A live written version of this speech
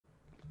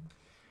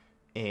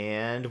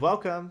And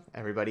welcome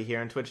everybody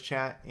here in Twitch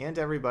chat and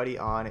everybody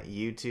on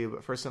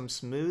YouTube for some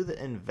Smooth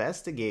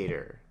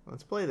Investigator.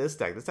 Let's play this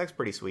deck. This deck's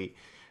pretty sweet.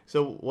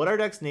 So what our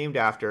deck's named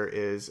after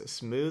is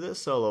Smooth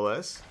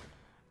Soloist,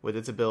 with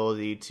its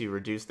ability to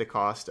reduce the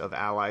cost of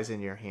allies in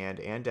your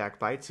hand and deck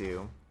by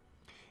 2.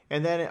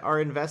 And then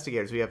our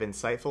investigators, we have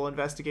Insightful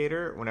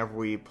Investigator. Whenever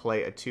we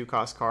play a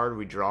 2-cost card,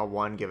 we draw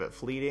 1, give it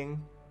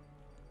fleeting.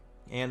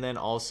 And then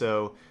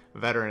also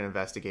Veteran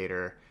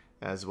Investigator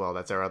as well.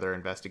 That's our other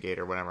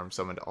investigator. Whenever I'm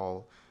summoned,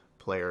 all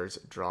players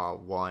draw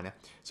 1.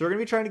 So we're going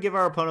to be trying to give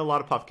our opponent a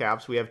lot of puff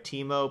caps. We have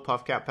Teemo,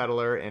 Puff Cap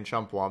Peddler, and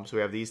Chump Wump. So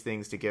we have these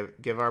things to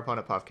give our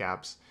opponent puff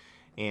caps.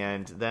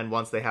 And then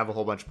once they have a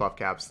whole bunch of puff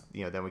caps,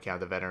 then we can have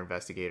the Veteran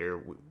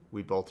Investigator.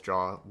 We both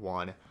draw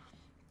 1,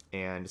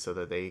 and so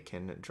that they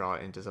can draw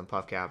into some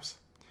puff caps.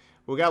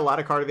 We got a lot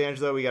of card advantage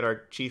though. We got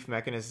our Chief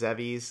Mechanist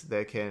Zevies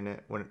that can,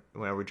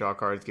 whenever we draw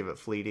cards, give it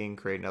fleeting,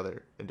 create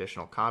another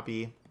additional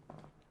copy.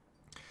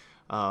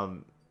 We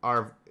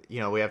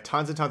have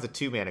tons and tons of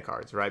 2-mana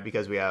cards, right?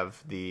 Because we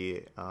have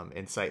the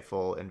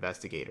Insightful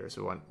Investigators.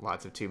 We want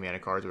lots of 2-mana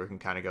cards where we can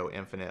kind of go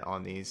infinite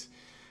on these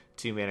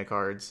 2-mana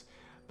cards.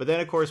 But then,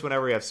 of course,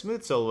 whenever we have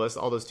Smooth Soloist,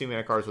 all those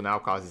 2-mana cards will now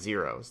cost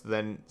 0.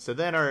 So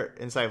then our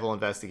Insightful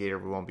Investigator,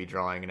 we won't be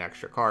drawing an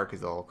extra card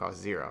because they'll all cost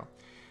 0.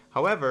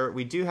 However,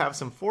 we do have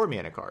some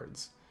 4-mana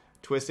cards.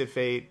 Twisted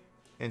Fate,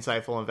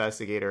 Insightful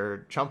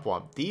Investigator, Chump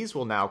Wump. These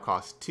will now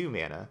cost 2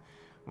 mana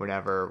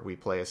whenever we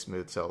play a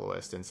Smooth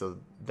Soloist. And so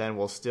then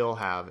we'll still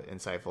have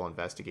Insightful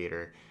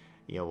Investigator.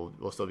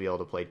 We'll still be able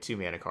to play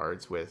 2-mana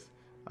cards with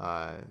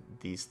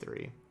these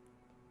 3.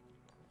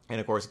 And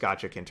of course,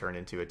 Gotcha can turn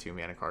into a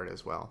 2-mana card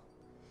as well.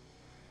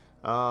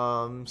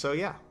 So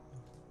yeah,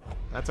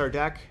 that's our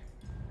deck.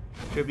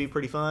 Should be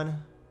pretty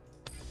fun.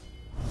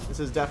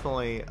 This is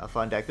definitely a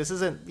fun deck. This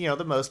isn't,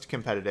 the most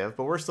competitive,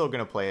 but we're still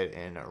going to play it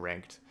in a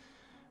ranked.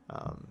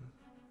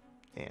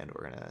 And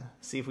we're going to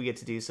see if we get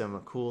to do some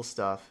cool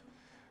stuff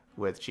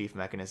with Chief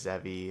Mechanist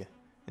Zevi,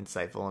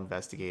 Insightful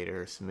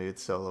Investigator, Smooth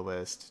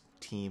Soloist,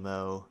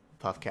 Teemo,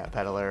 Puff Cap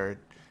Peddler,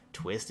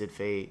 Twisted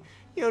Fate.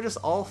 Just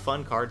all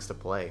fun cards to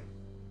play.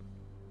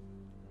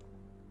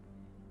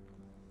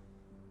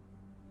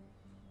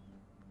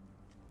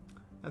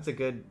 That's a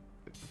good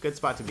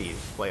spot to be.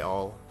 Play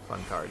all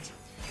fun cards.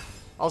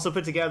 Also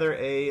put together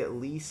a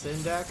Lee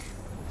Sin deck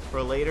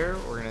for later.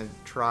 We're going to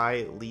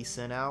try Lee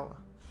Sin out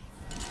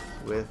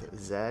with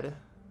Zed.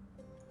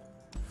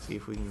 See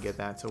if we can get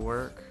that to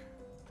work.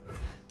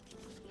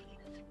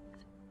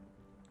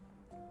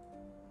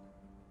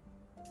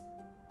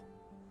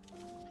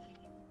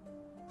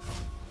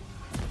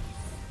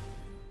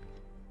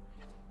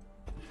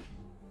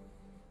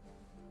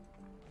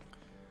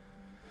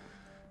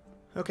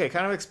 Okay,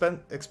 kind of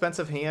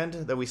expensive hand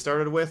that we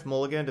started with,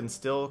 mulliganed, and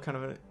still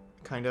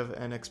kind of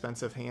an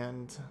expensive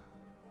hand.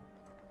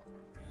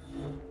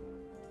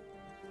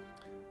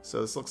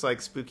 So this looks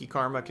like Spooky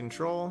Karma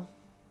Control.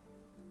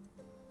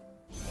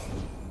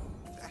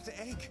 That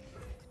egg,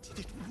 did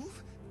it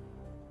move?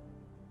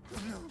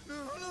 No.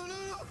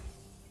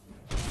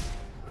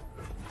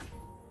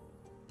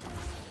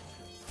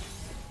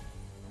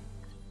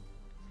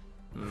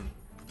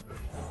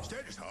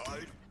 Status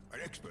hide.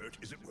 An expert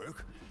is at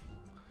work.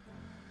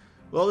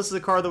 Well, this is a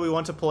card that we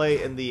want to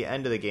play in the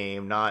end of the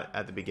game, not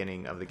at the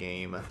beginning of the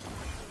game.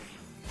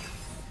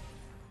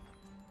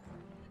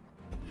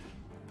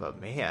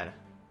 But man.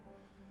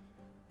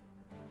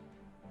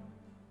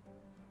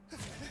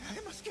 I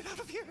must get out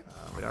of here.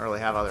 We don't really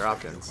have other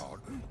options.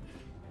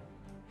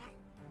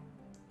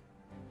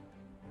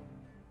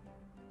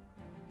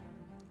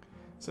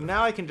 So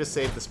now I can just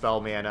save the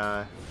spell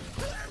mana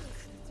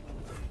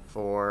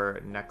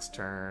for next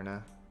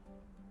turn.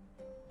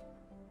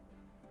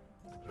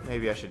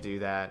 Maybe I should do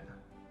that.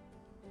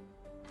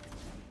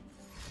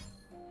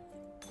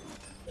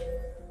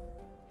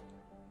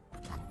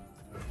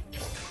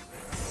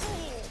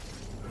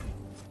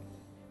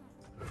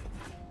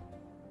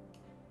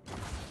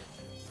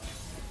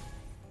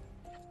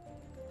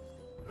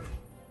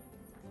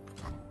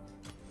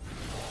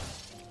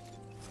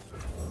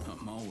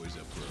 I'm always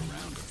up for a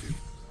round or two.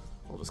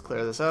 We'll just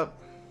clear this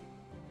up.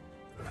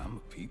 I'm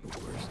a people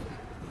person.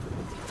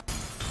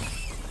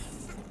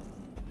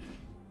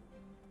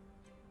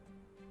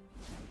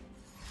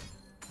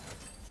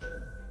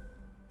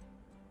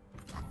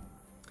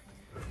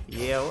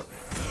 Yeah,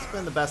 it's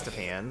been the best of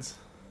hands.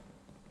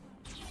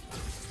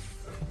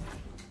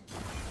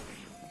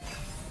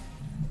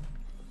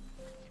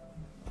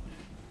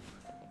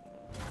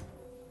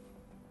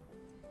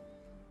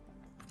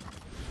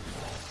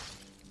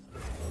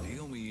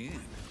 Deal me in.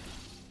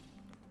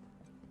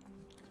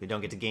 We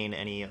don't get to gain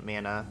any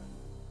mana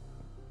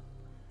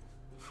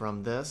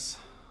from this.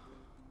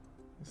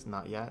 It's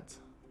not yet.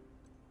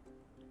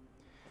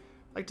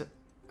 I'd like to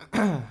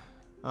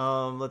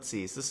let's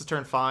see. So this is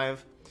turn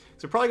 5.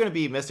 So we're probably going to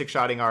be Mystic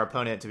Shotting our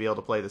opponent to be able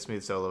to play the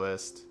Smooth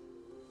Soloist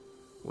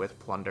with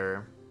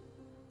Plunder.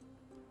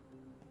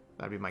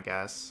 That'd be my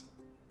guess.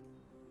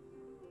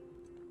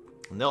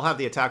 And they'll have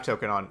the attack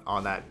token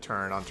on that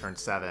turn, on turn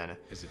 7.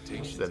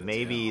 Hesitation. So that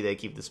maybe they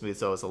keep the Smooth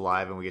Soloist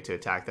alive and we get to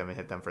attack them and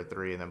hit them for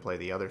 3 and then play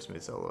the other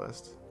Smooth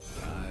Soloist.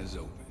 Eyes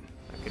open.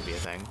 That could be a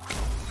thing.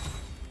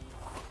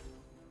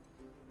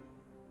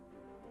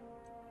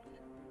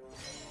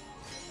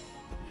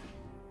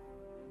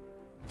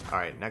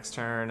 Alright, next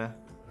turn.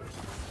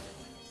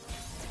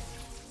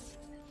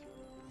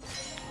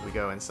 We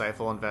go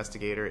Insightful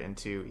Investigator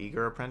into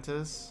Eager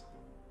Apprentice.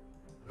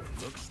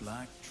 Looks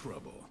like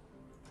trouble.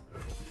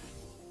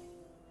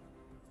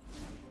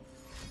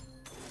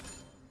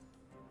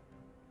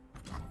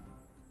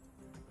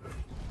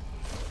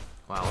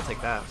 Wow, I'll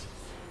take that.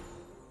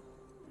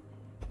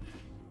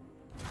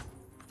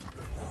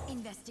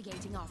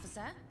 Investigating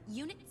Officer,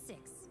 Unit 6.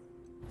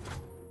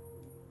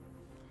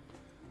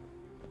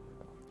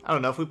 I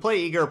don't know, if we play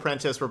Eager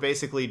Apprentice, we're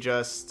basically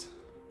just...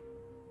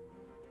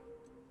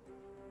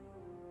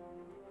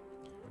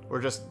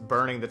 We're just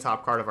burning the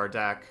top card of our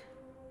deck.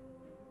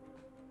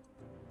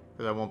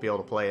 Because I won't be able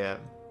to play it.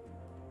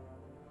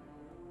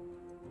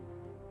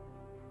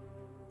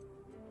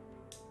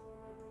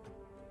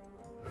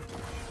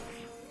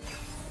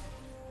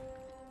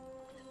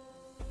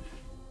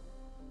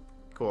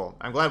 Cool.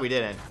 I'm glad we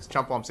didn't.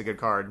 Chump Wump's a good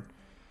card.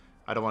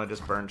 I don't want to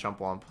just burn Chump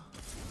Wump.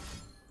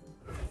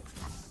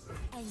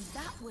 And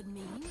that would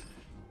mean...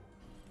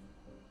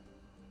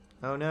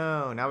 Oh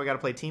no, now we gotta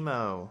play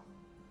Teemo.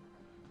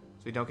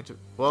 So we don't get to...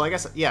 Well, I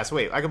guess... Yeah, so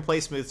wait, I can play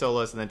Smooth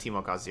Soloist and then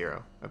Teemo costs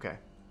 0. Okay.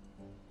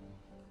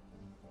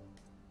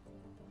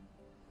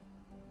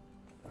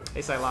 Hey,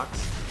 Psylocke.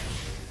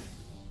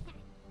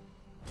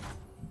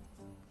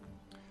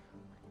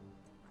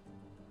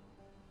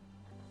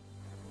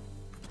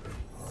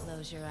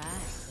 Close your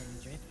eyes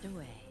and drift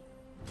away.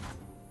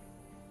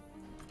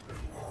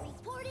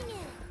 Reporting in.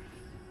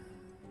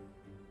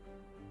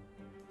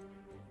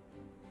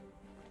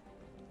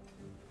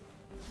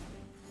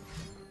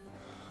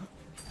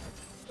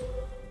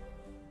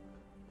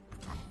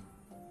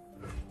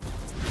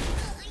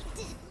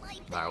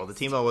 Alright, well the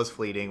Teemo was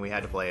fleeting, we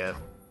had to play it.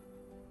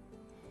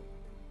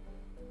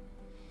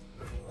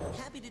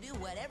 Happy to do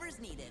whatever's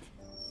needed.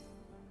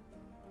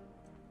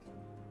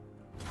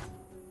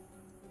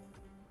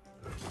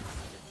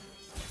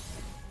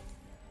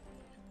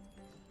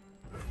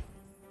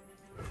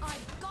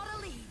 I've got a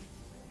lead.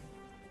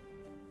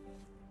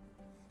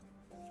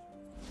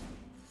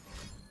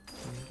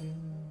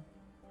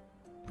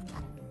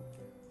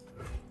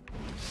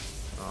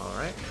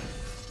 Alright.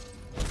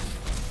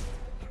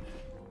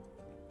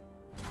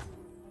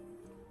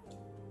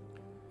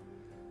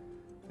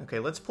 Okay,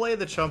 let's play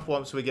the Chump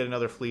Wump so we get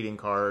another fleeting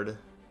card.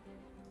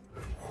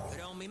 Put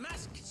on me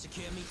mask,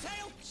 secure me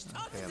tail,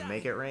 Okay,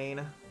 Make It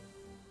Rain.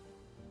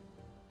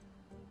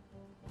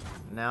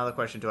 Now the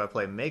question, do I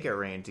play Make It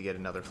Rain to get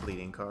another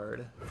fleeting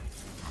card?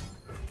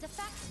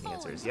 The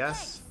answer is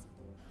yes.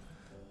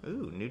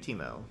 Ooh, new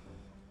Teemo.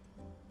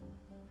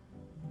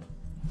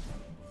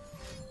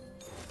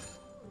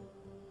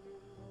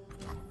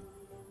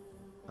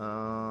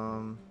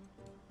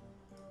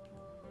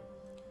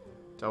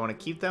 Do I want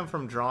to keep them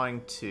from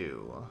drawing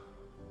 2?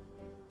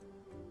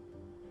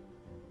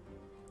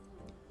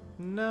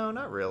 No,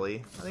 not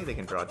really. I think they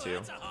can draw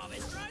 2.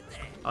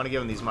 I want to give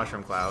them these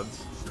mushroom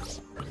clouds.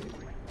 So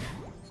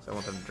I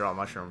want them to draw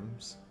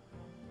mushrooms.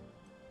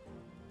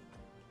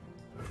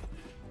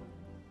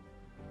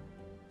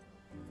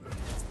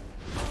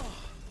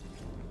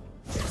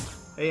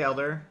 Hey,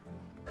 Elder.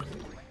 So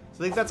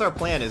I think that's our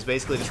plan, is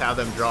basically just have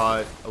them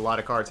draw a lot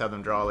of cards, have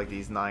them draw like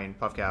these 9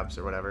 puff caps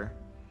or whatever.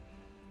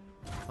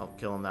 I'll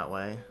kill them that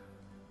way.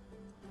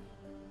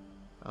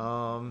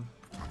 Another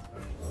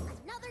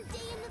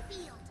day in the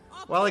field.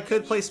 While I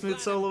could play Smooth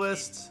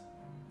Soloist,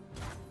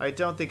 I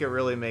don't think it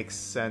really makes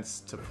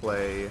sense to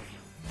play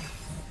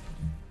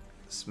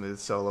Smooth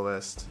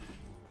Soloist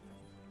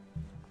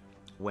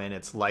when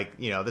it's like,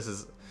 you know, this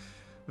is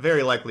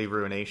very likely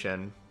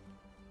Ruination.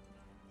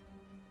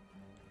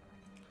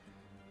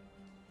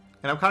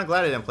 And I'm kind of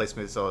glad I didn't play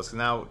Smooth Soloist, because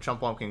now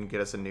Chump Wump can get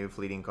us a new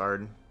fleeting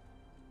card.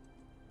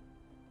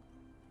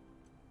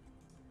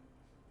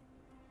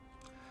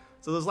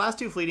 So those last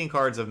 2 fleeting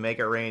cards of Make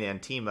It Rain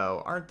and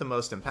Teemo aren't the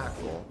most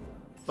impactful,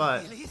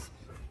 but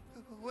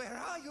Where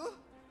are you?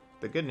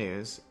 the good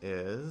news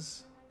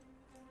is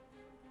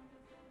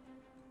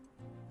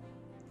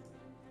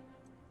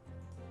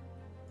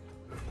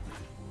I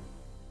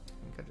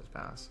think I just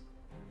pass.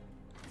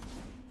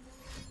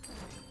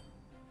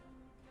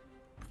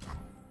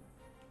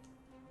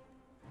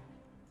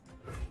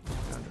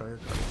 Don't draw your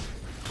cards.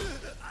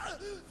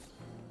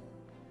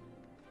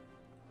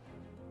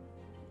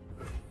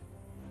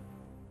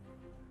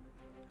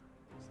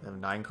 They have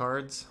 9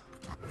 cards.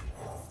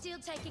 Still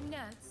taking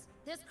notes.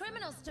 There's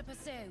criminals to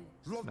pursue.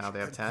 Now they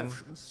have 10.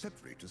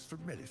 Separate us from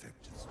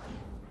malefactors.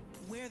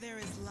 Where there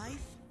is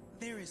life,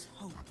 there is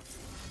hope.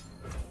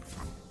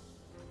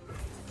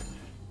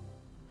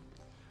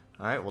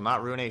 Alright, well,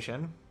 not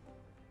Ruination.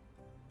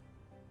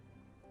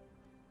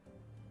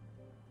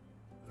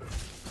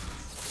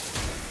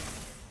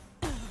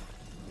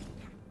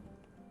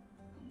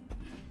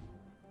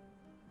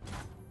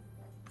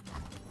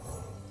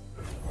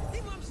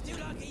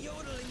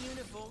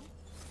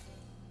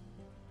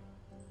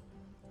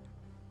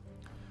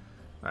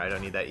 Alright, I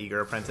don't need that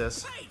eager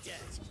apprentice. Take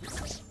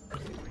it.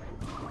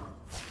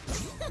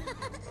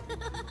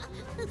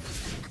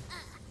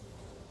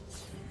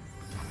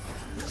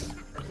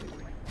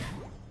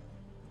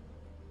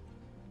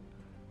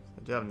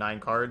 I do have 9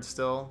 cards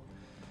still.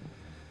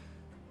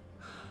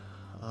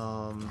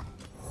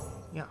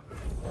 Yeah.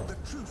 The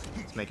truth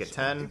Let's make it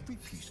 10. every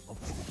piece of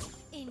wood.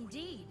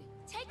 Indeed.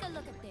 Take a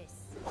look at this.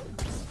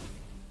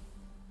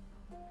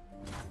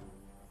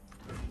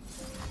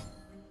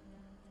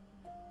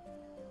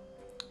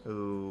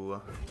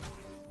 Ooh.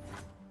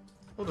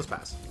 We'll just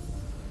pass.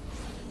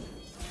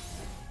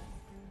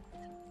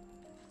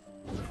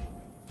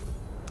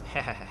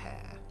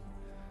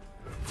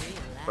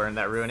 Burn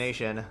that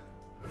ruination.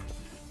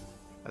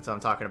 That's what I'm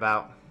talking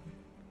about.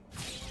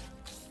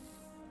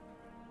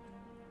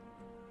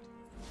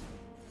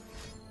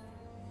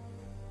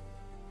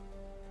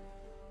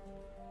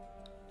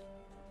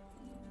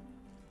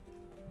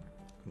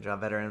 Good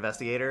job, veteran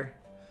investigator.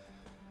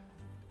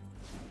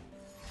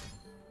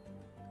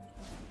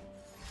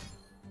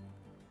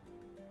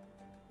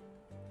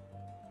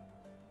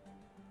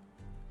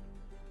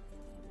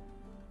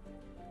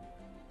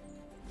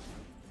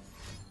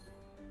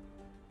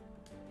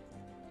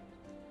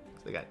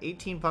 So they got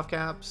 18 puff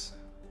caps.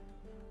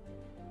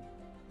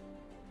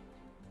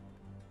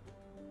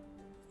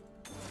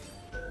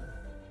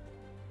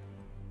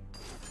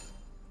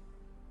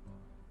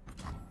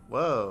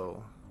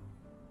 Whoa.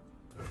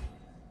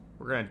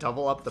 We're gonna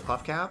double up the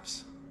puff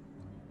caps?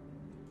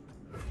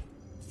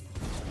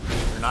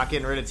 We're not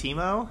getting rid of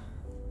Teemo?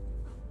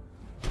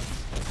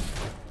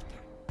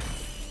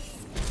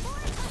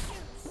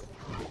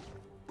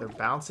 They're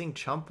bouncing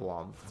Chump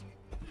Wump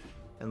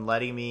and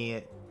letting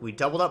me... We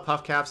doubled up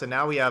puff caps and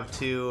now we have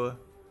 2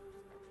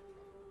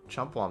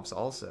 Chump Wumps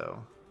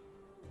also.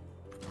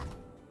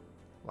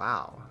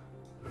 Wow.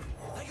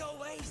 I got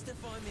ways to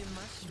find me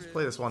Let's mushroom.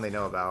 play this one they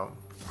know about.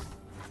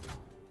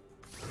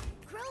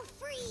 Grow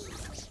free.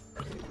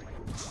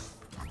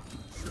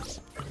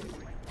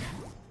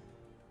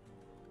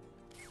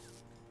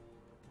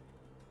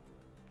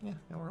 Yeah,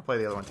 and we're gonna play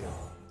the other one too.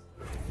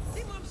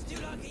 Think I'm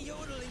still like a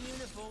yodel in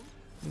uniform.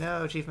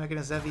 No, Chief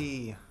Mechanist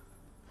Zevi.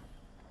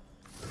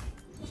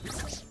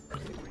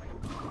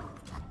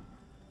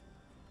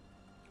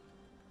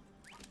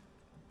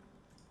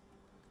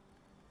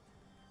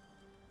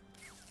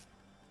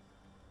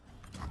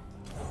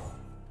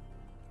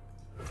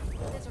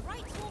 There's a right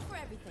tool for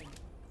everything.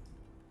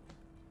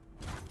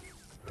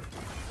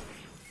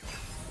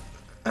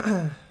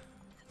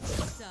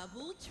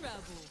 Double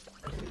trouble.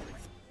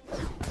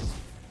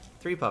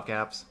 3 puff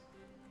caps.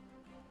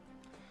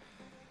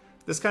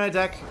 This kind of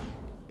deck,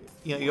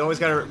 you know, you always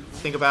gotta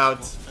think about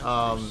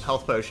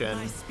health potion.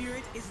 My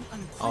spirit is an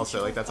unquenchable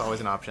Also, like that's fire.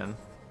 always an option.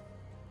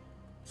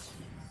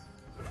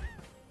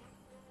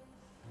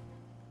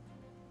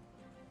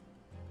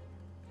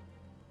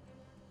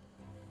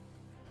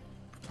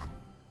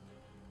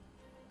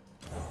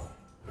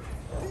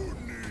 Who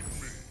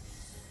needs me?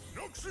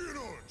 Noxian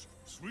orange,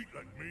 sweet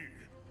like me.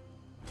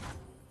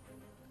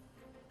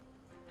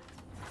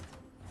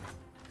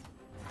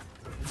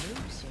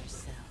 Lose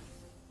yourself.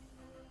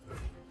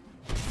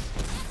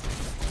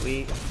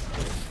 We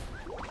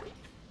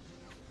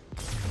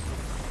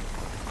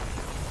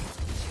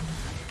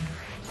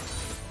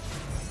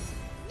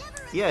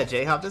yeah,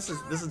 J-Hop, this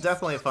is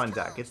definitely a fun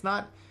deck. It's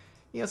not,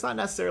 you know, it's not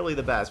necessarily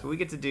the best, but we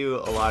get to do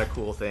a lot of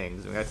cool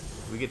things.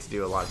 We get to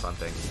do a lot of fun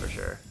things for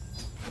sure.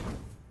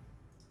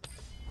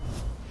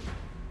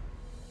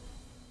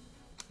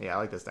 Yeah, I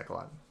like this deck a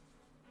lot.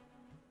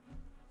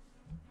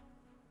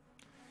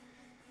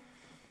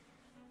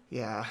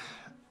 Yeah,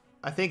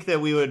 I think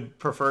that we would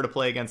prefer to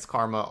play against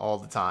Karma all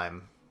the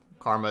time.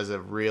 Karma is a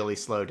really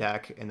slow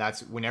deck, and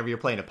that's whenever you're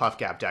playing a puff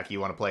cap deck, you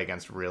want to play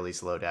against really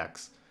slow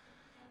decks.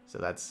 So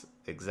that's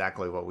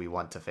exactly what we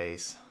want to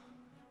face.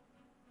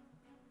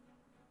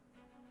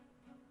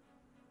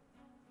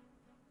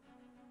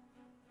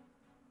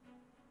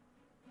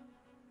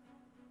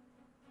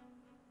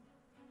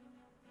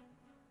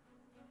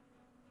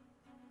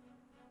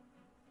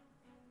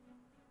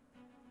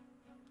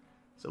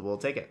 So we'll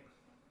take it.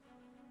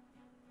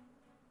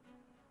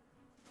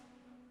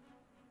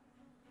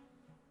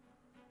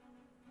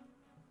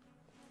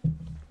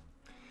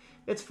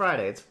 It's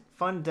Friday. It's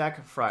Fun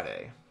Deck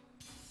Friday.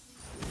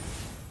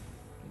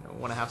 You know,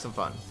 want to have some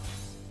fun.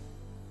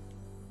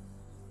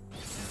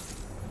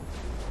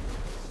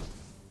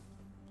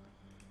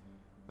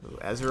 Ooh,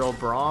 Ezreal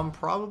Braum,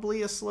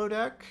 probably a slow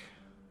deck.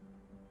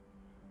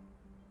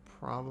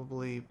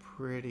 Probably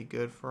pretty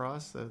good for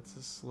us. That's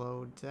a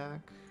slow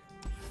deck.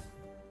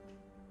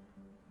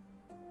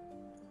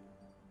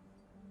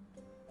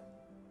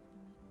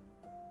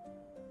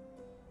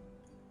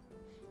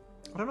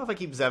 I don't know if I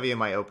keep Zevi in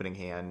my opening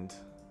hand.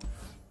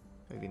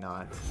 Maybe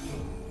not.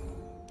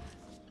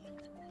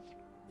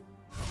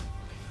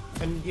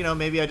 And, you know,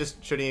 maybe I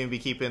just shouldn't even be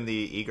keeping the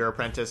Eager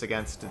Apprentice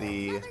against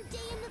the, Another day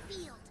in the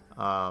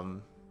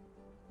field.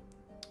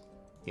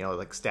 you know,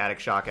 like Static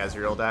Shock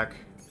Ezreal deck.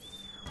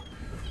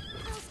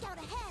 I'll scout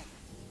ahead.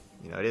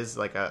 You know, it is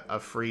like a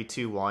free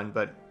 2-1,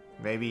 but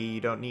maybe you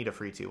don't need a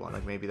free 2-1.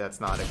 Like, maybe that's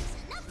not a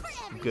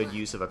good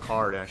use of a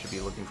card, and I should be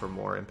looking for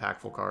more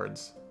impactful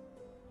cards.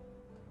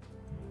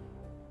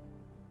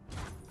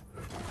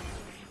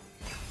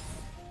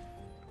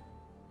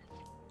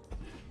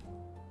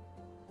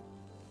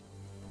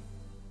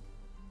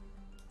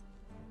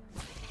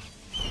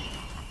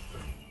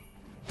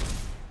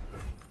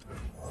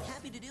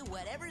 Happy to do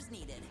whatever's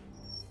needed.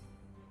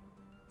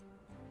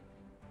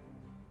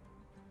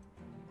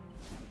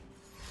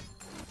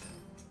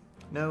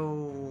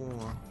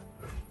 No.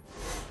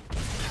 I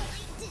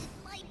did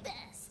my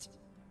best.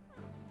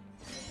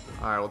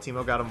 Alright, well,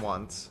 Teemo got him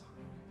once.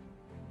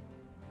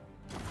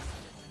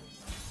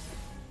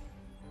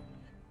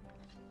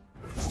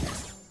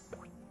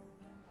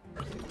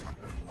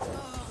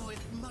 Oh,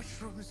 if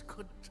mushrooms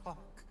could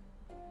talk.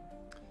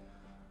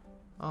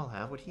 I'll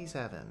have what he's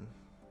having.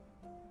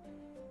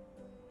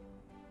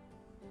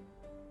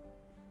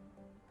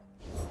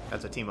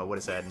 That's what Teemo would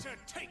have said.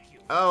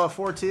 Oh, a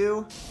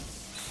 4-2?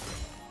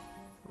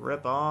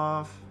 Rip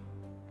off.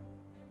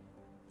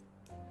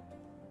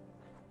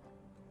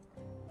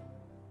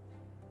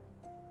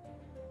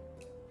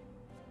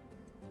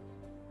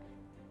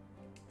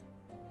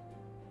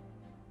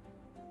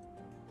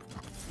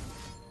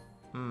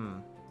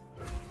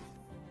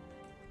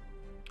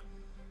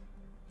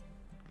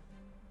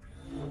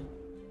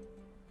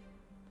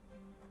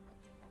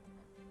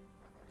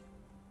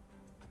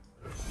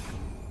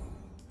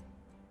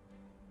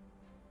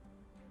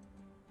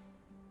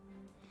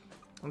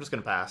 I'm just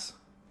gonna pass.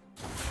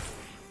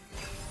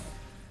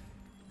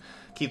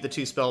 Keep the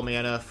 2 spell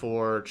mana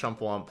for Chump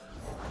Wump.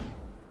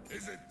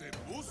 Is it the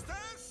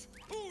boosters?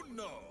 Who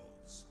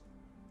knows?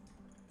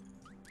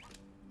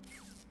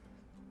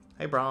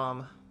 Hey,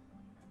 Braum.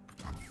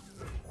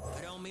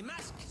 Put on me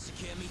mask,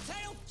 secure me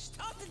tail,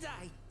 start the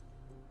day.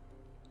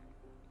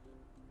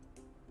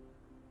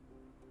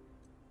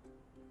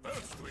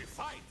 First we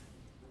fight.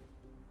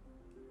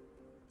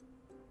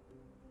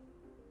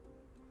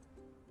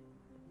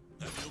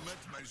 Have you met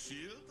my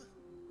shield?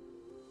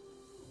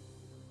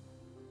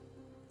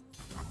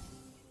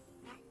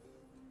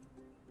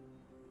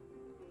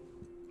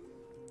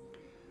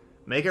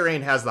 Make It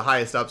Rain has the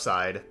highest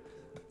upside.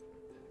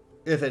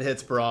 If it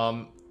hits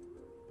Braum.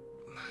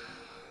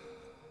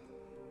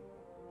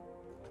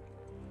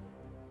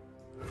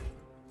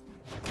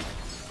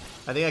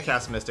 I think I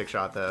cast Mystic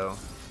Shot, though.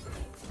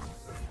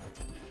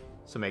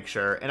 So make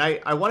sure. And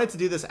I wanted to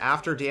do this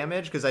after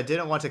damage, because I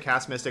didn't want to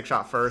cast Mystic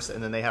Shot first,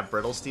 and then they have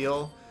Brittle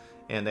Steel.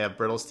 And they have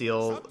Brittle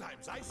Steel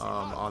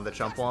on the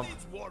Chump Wump.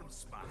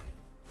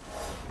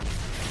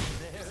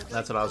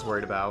 That's what I was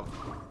worried about.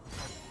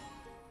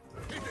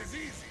 It is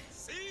easy,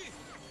 see?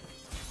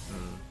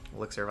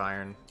 Elixir of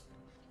Iron.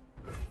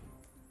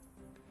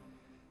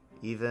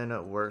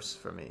 Even worse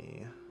for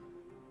me.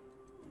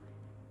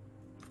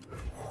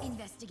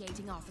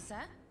 Investigating officer,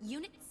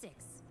 Unit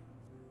 6.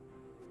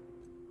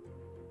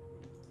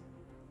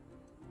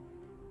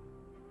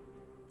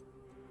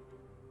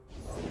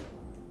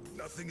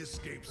 Nothing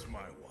escapes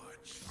my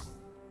watch.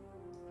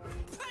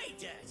 Pay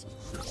dirt.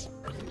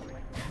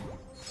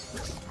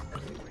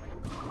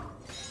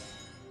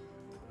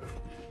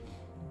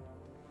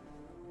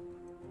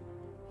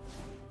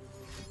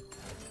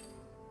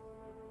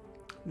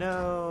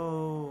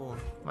 No!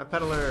 My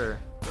Peddler!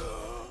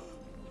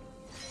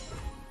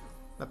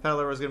 That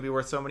Peddler was going to be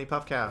worth so many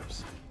puff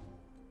caps.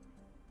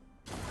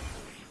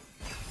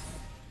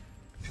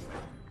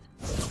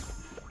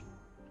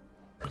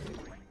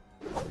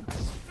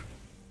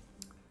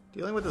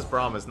 Dealing with this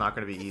Braum is not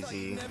going to be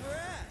easy. Never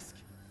ask.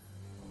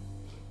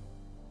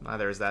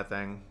 Neither is that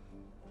thing.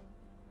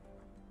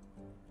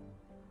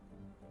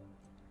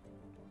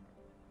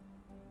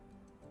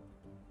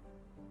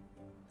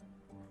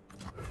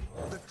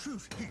 The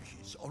truth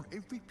hinges on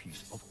every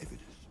piece of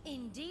evidence.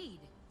 Indeed.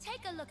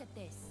 Take a look at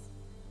this.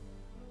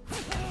 We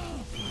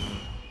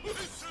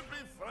should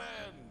be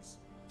friends.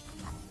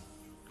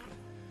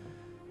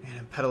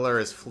 And Peddler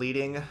is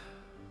fleeting.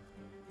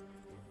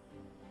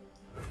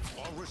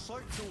 I'll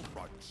recite your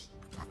rights.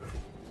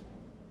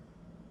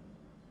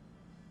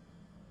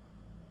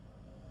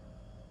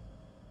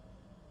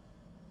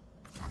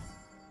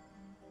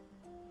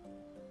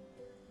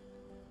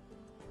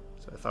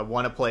 So if I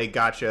want to play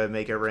Gotcha,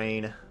 Make It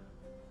Rain,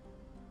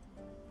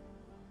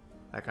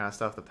 that kind of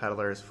stuff, the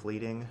Peddler is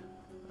fleeting.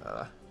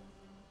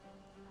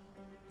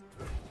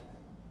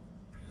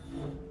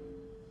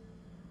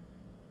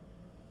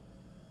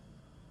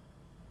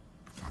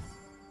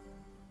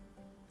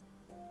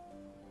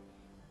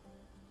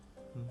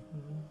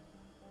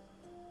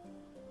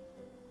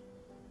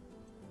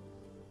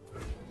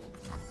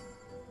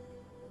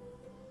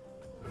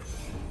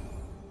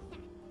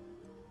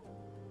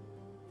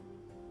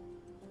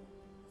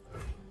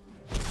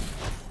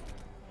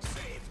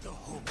 Save the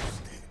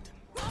homestead.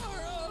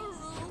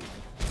 Can't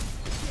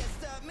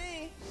stop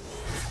me.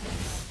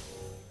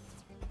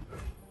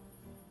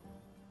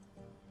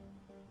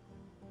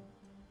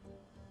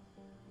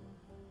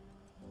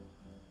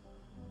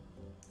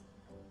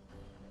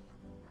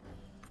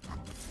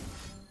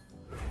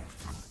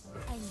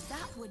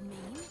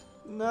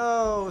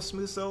 no!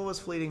 Smooth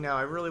Soloist fleeting now.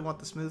 I really want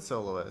the Smooth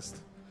Soloist.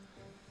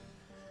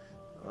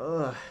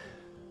 Ugh.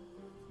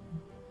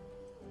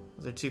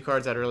 Those are 2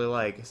 cards I'd really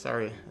like.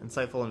 Sorry,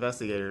 Insightful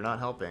Investigator not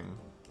helping.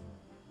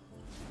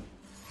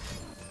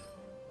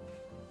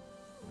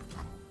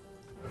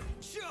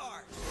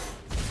 Sure.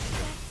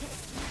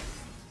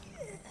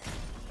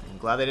 I'm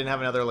glad they didn't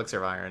have another Elixir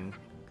of Iron.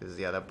 Because,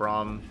 yeah, that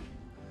Braum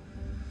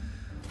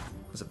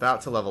was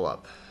about to level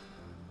up.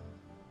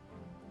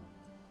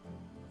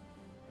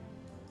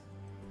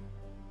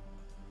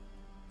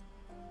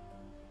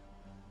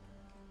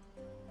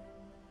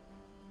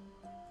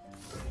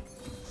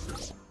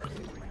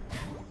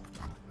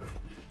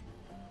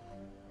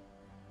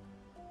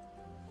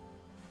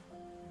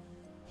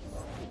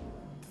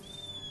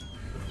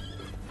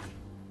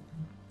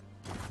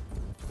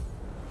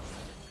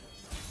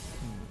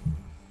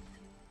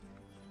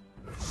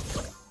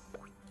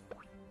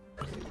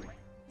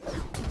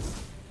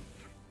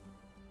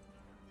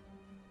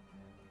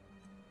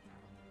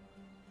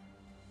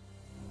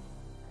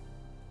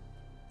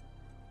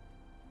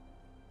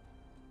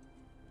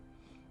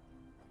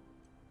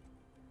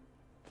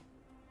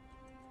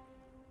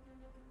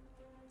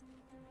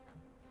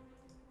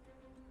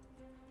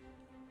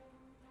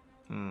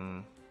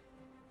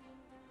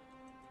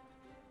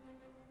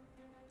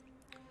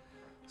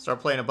 Start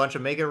playing a bunch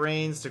of Mega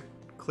Rains to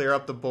clear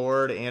up the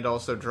board and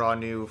also draw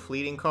new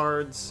fleeting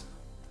cards.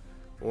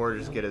 Or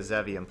just get a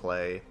Zevi in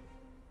play.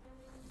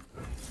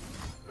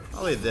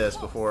 Probably this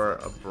before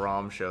a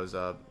Braum shows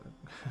up.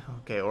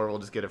 Okay, or we'll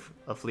just get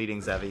a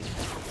fleeting Zevi.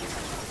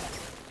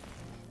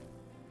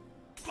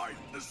 Fight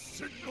the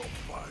signal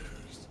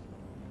fires.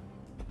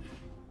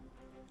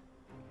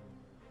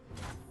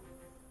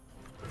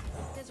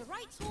 There's a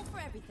right tool for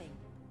everything.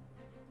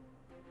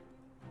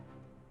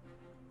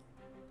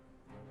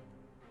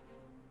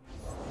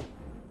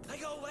 I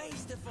got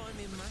ways to find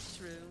me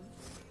mushrooms.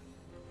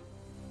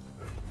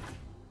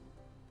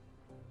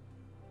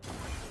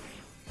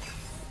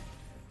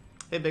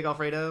 Hey, Big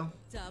Alfredo.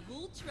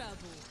 Double trouble.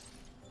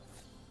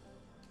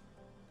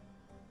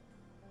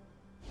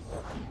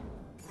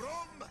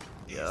 Rum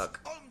is Yuck.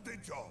 on the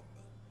job.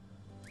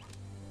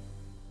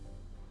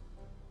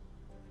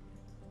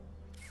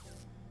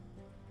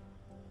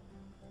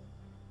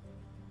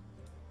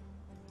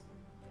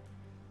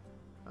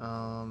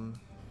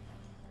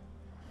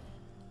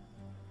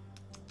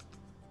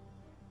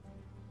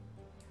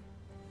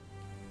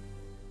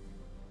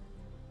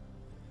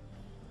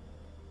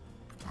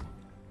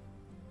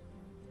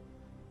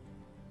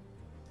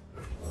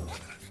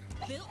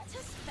 Built to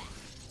spec.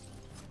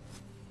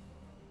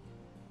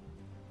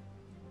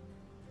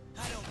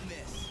 I don't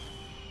miss.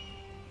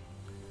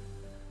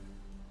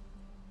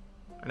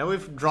 I know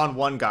we've drawn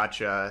one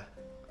gotcha.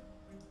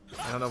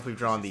 I don't know if we've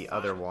drawn the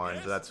other one,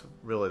 but that's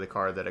really the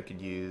card that I could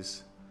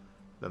use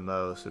the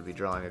most, would be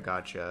drawing a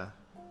gotcha.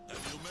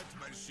 Have you met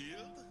my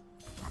shield?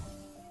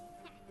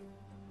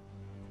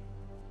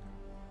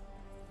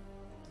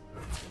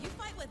 You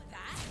fight with that?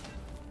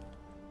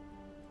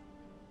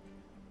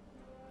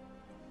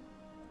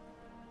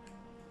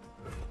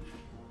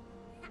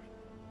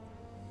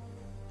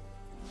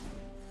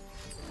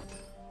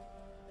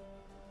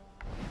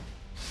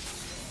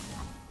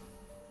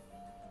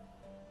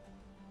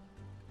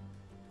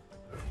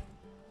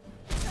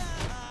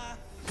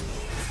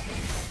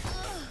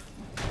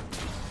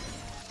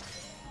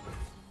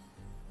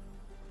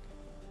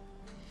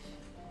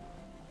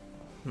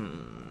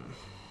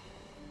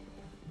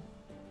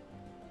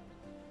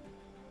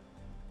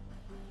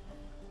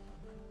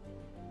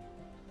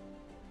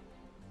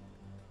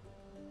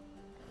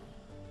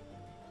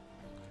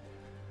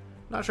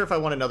 Not sure if I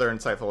want another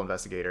Insightful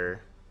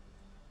Investigator.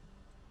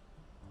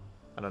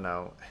 I don't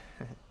know.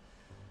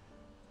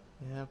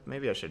 Yeah,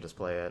 maybe I should just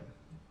play it.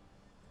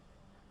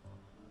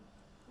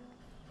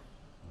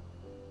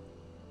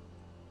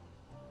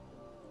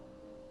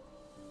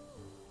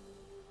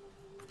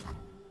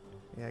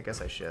 Yeah, I guess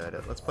I should.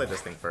 Let's play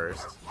this thing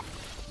first.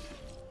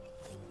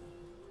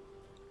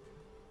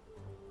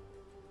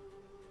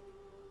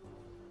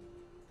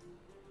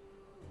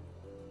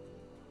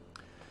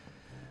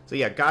 So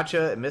yeah,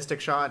 Gotcha and Mystic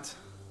Shot.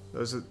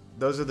 Those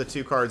are the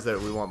 2 cards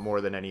that we want more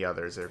than any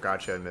others. They're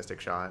Gotcha and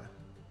Mystic Shot.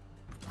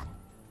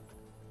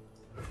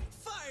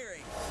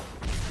 Firing.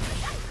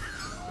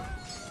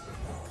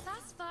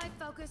 Class 5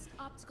 focused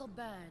optical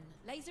burn.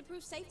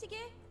 Laserproof safety gear?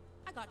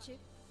 I got you.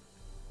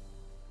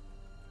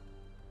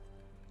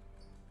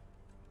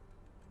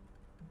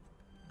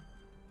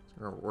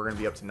 We're going to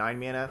be up to 9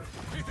 mana.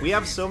 We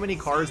have so many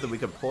cards that we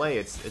could play.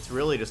 It's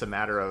really just a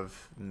matter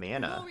of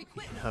mana,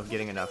 of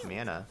getting enough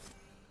mana.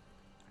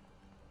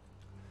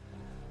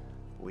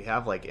 We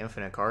have like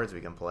infinite cards we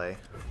can play.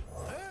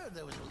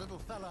 There was a little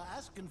fella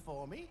asking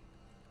for me.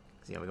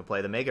 So, you know, we can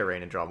play the Mega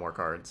Rain and draw more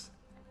cards.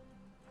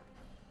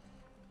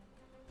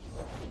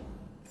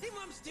 Think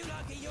I'm still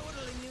like a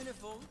yodel in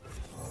uniform.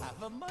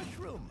 Have a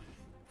mushroom.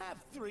 Have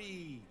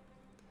 3.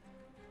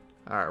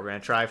 Alright, we're going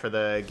to try for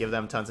the give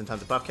them tons and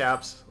tons of buff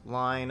caps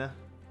line.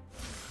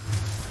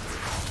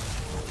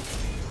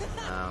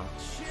 Oh.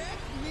 Check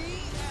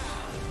me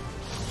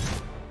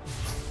out.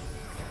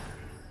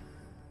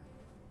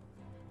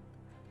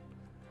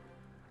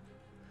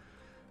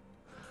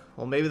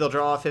 Well, maybe they'll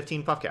draw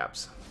 15 puff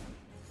caps.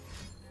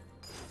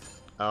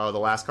 Oh, the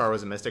last card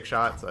was a Mystic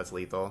Shot, so that's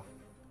lethal.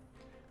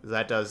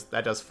 That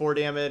does 4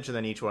 damage, and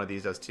then each one of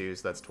these does 2,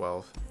 so that's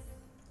 12.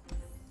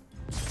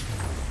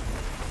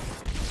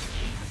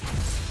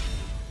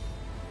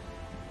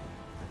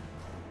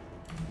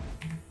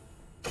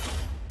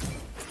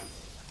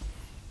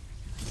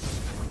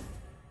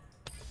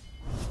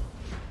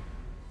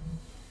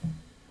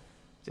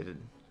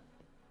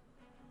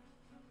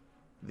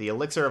 The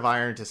Elixir of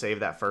Iron to save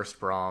that first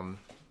Braum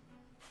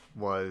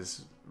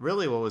was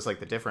really what was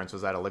like the difference,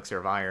 was that Elixir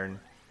of Iron.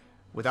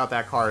 Without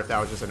that card, if that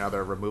was just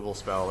another removal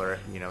spell or,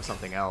 you know,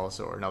 something else,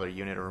 or another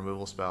unit or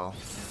removal spell,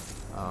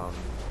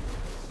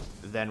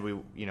 then we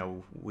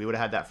would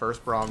have had that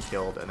first Braum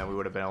killed, and then we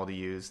would have been able to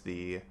use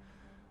the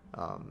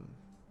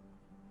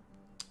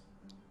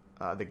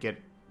Get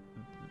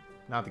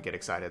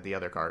Excited, the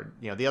other card,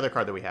 the other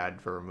card that we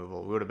had for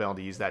removal. We would have been able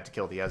to use that to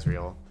kill the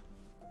Ezreal,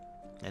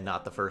 and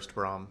not the first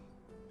Braum.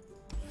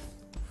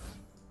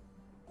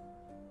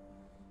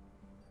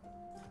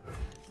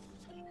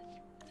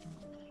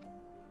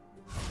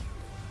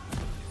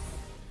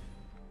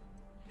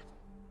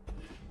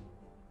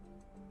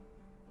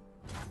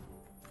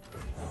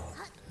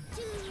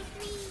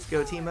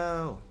 Let's go,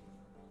 Teemo!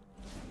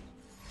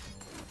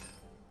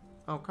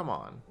 Oh, come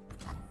on.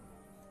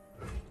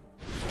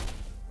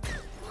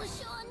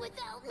 Push on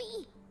without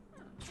me.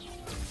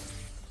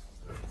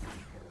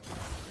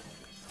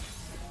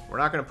 We're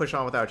not going to push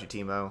on without you,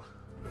 Teemo.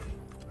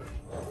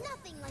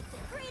 Nothing like the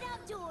great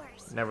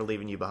outdoors. Never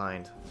leaving you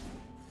behind.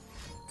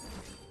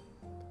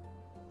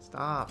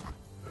 Stop.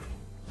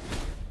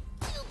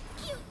 Too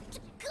cute to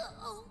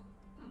go.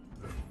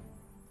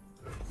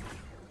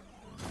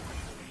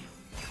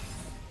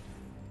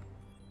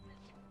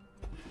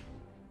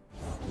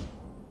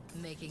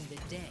 Making the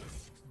dead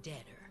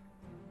deader.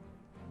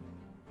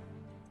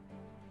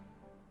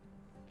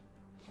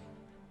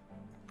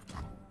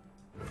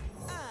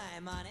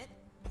 I'm on it.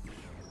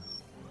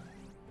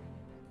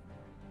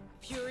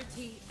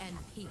 Purity and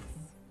peace.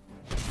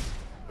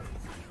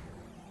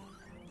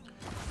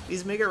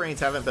 These Mega Rains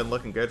haven't been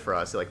looking good for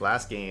us. Like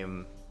last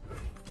game,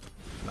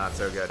 not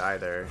so good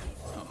either.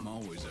 I'm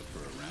always up for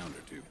a round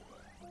or two.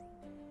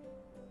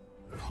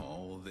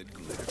 All that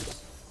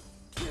glitters.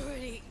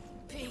 Purity,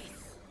 peace.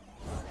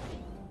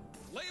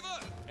 Flavor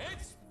and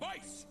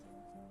spice!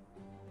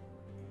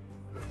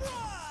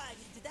 Ah,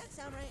 did that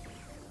sound right?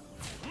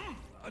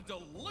 A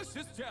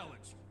delicious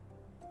challenge!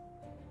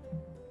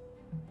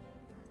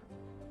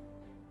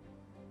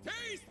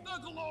 Taste the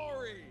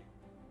glory!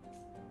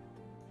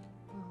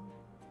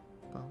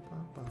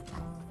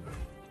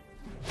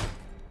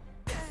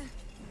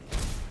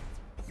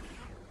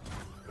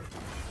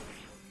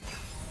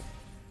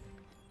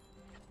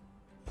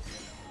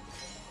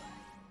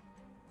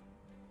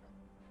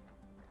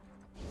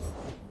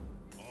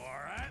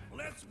 Alright,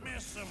 let's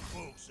mess some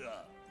folks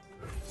up.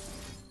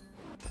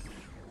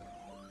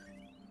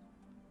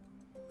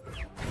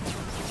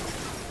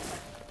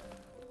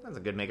 That's a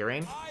good Mega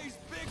Rain. Eyes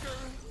bigger!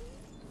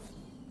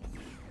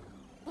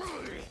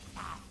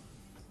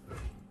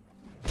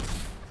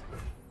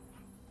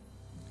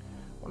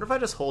 Wonder if I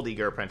just hold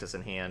Eager Apprentice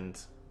in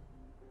hand.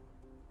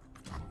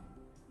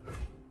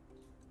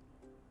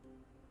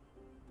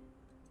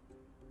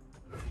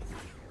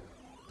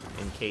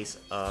 In case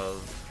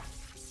of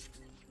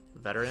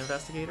Veteran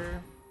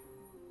Investigator?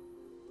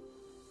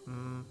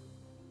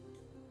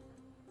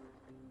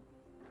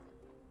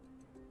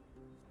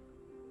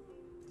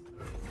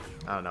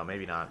 I don't know,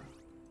 maybe not.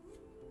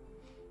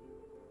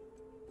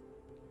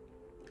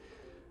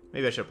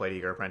 Maybe I should have played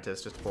Eager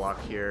Apprentice just to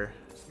block here.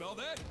 Smell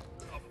that?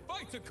 A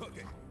fight's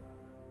a-cooking!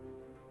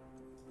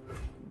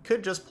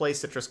 Could just play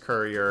Citrus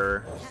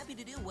Courier Happy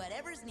to do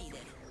whatever's needed.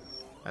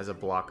 as a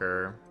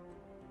blocker.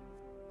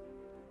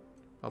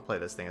 I'll play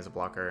this thing as a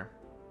blocker.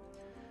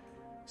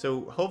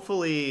 So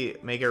hopefully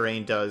Mega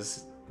Rain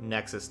does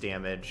Nexus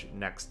damage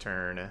next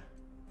turn,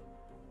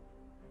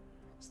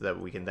 so that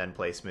we can then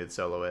play Smooth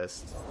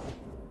Soloist.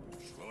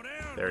 Slow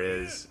down. There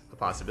is a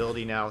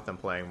possibility now with them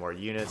playing more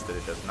units that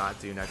it does not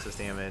do Nexus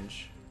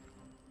damage,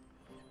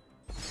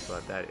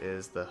 but that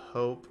is the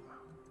hope.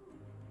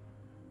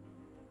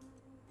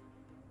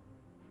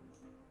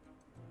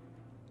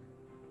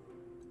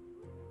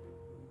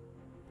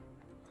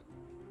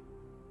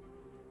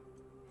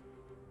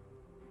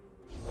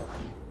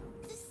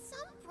 The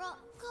sunbrock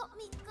got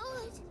me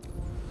good.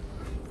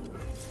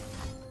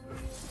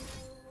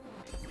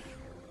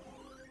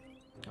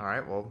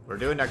 Alright, well, we're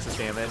doing Nexus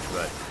damage,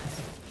 but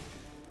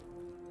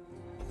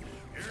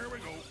Here we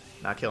go.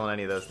 not killing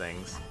any of those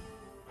things.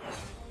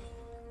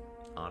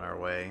 On our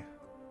way.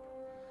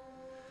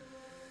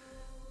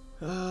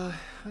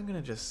 I'm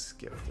gonna just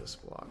skip this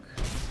block.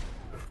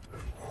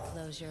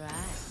 Close your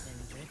eyes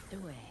and drift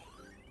away.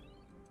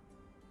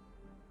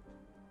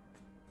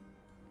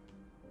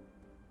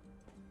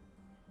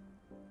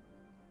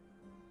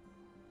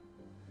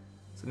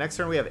 So next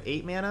turn we have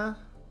 8 mana.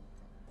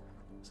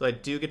 So I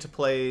do get to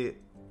play...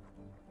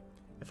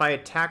 If I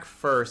attack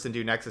first and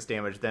do Nexus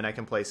damage, then I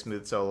can play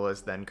Smooth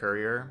Soloist, then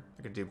Courier.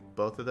 I could do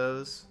both of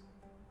those.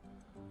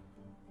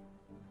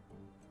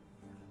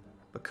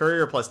 But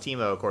Courier plus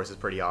Teemo, of course, is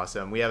pretty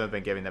awesome. We haven't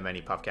been giving them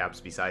any puff caps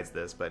besides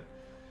this, but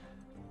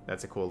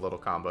that's a cool little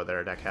combo that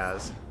our deck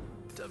has.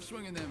 Tough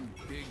swinging them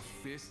big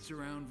fists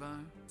around, Vi.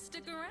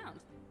 Stick around.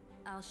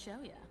 I'll show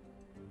ya.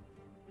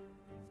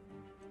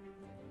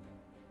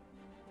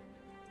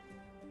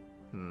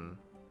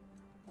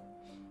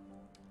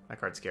 That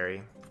card's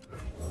scary.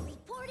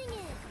 Reporting in.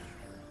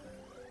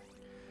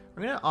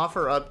 I'm gonna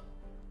offer up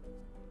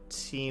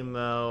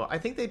Teemo. I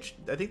think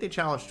they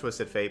challenged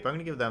Twisted Fate, but I'm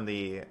gonna give them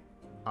the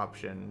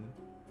option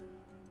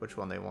which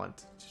one they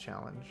want to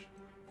challenge.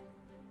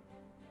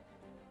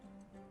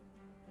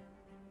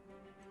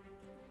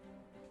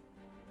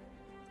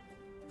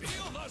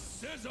 Feel the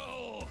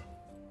sizzle!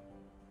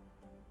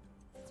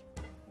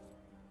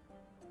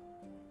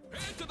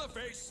 Hand to the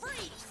face!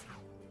 Freeze!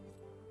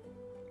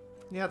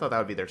 Yeah, I thought that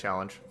would be their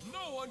challenge.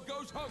 No one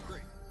goes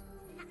hungry!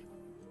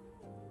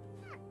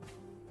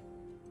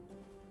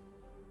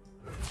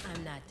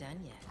 I'm not done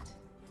yet.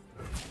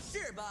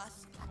 Sure,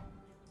 boss.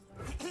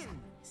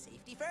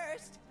 Safety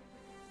first.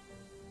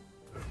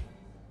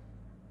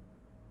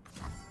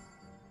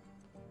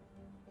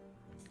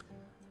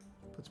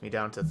 Puts me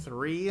down to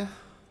 3.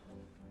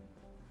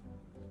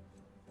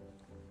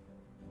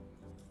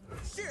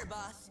 Sure,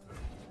 boss.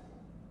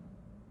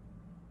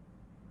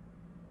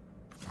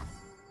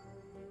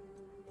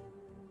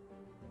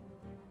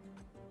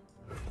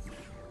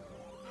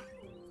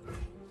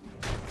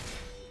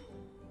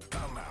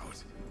 I'm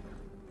out.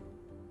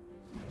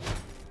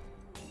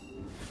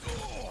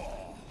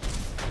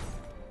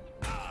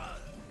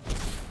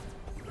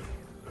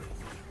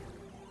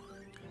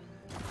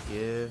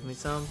 Give me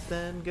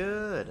something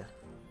good.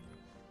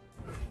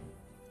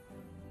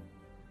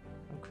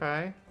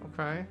 Okay,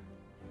 okay.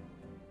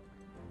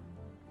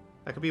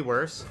 That could be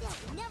worse.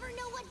 They'll never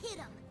know what hit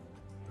them.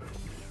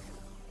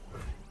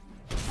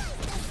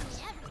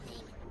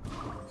 Everything.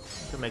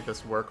 Could make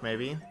this work,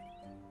 maybe.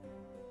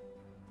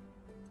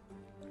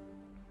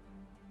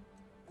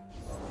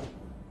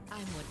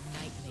 I'm what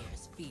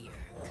nightmares fear.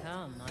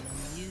 Come on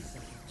a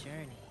musical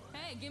journey.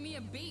 Hey, give me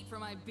a beat for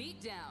my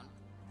beatdown.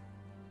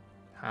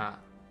 Ha.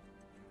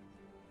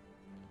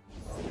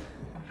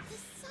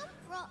 Some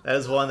pro- That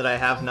is one that I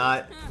have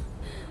not.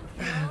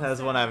 That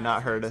is one I have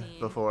not heard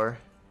before.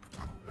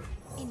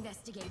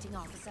 Investigating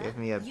officer. Give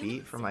me a Unit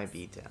beat for my 6.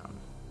 beatdown.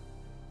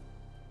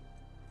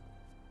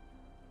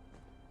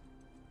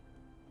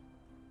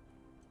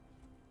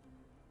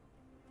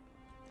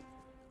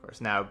 Of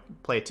course, now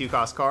play a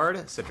 2-cost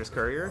card, Citrus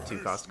Courier,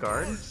 2-cost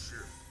card.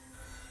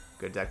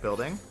 Good deck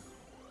building.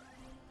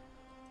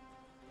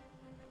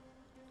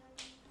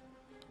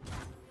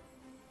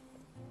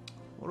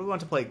 What do we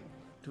want to play?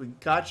 Do we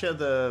gotcha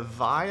the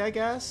Vi, I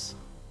guess?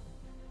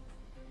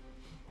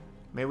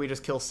 Maybe we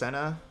just kill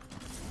Senna?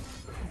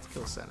 Let's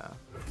kill Senna.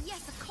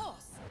 Yes, of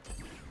course.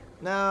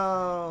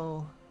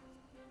 No!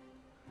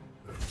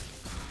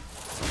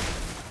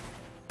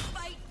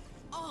 Fight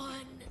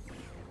on.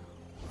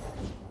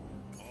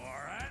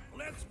 Alright,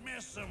 let's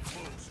mess some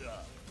folks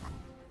up.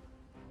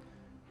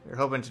 You're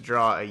hoping to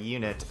draw a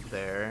unit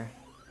there.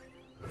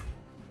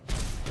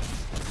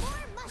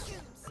 More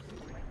mushrooms.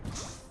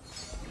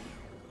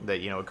 That,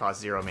 you know, would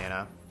cost 0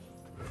 mana.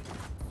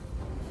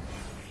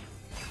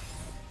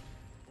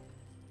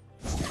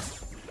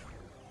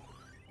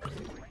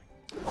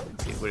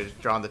 See, would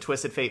have drawn the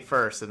Twisted Fate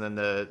first, and then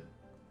the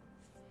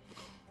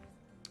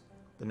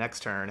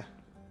next turn.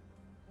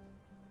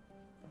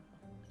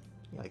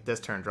 Yeah, like this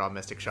turn, draw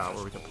Mystic Shot,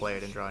 where we can play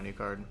it and draw a new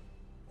card.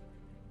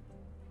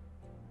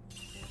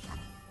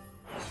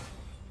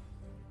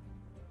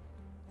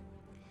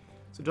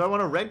 So do I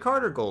want a red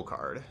card or gold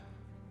card?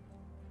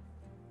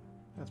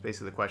 That's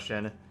basically the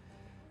question.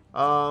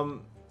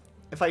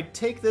 If I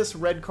take this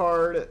red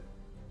card...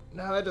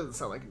 No, that doesn't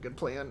sound like a good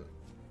plan.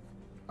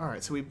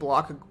 Alright, so we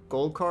block a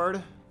gold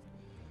card.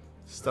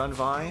 Stun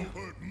Vi.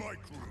 Hurt my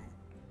crew.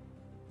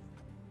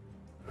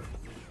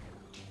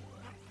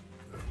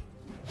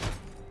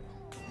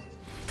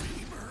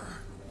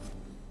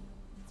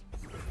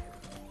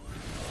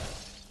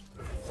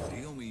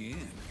 Deal me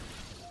in.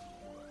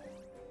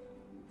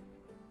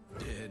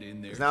 Dead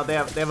in there. Now they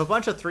have a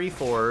bunch of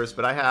 3/4s,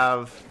 but I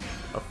have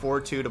a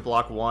 4/2 to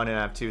block one, and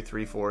I have 2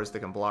 3/4s that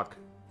can block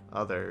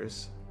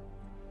others.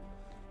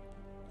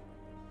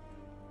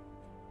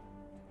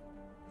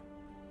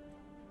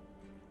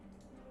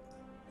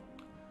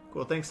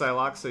 Cool, thanks,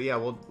 Psylocke. So yeah,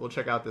 we'll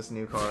check out this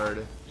new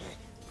card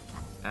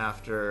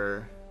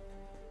after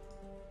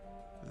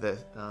the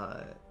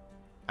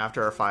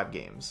after our 5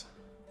 games.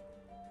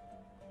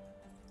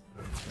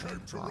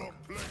 Time to run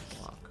place.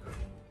 Block,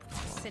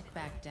 Sit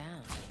back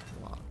down.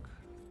 block.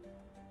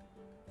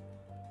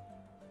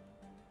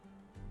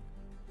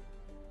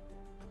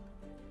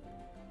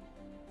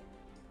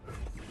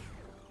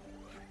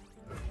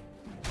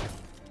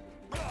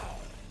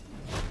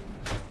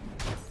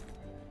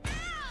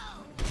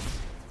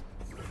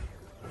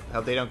 I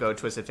hope they don't go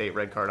Twisted Fate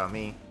red card on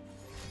me.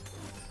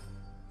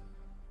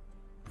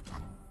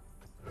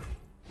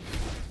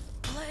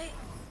 Play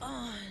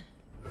on.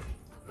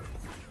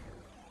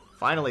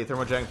 Finally,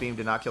 Thermogenic Beam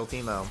did not kill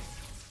Teemo.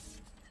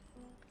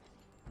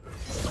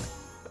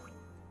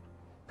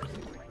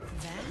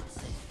 That's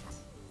it.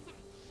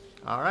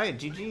 Alright,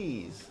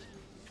 GG's.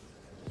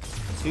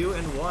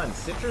 2-1.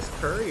 Citrus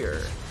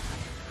Courier.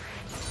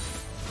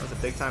 That was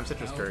a big time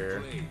Citrus Courier.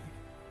 Outplayed.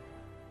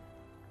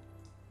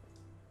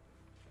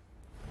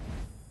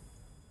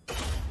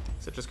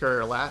 Citrus Courier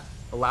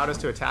allowed us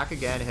to attack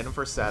again, hit him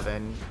for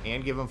 7,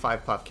 and give him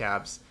 5 puff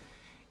caps.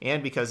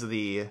 And because of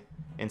the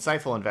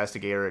Insightful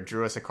Investigator, it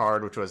drew us a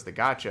card, which was the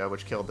Gotcha,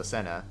 which killed the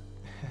Senna.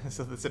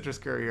 So the Citrus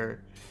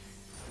Courier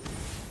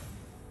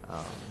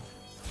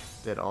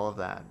did all of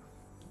that.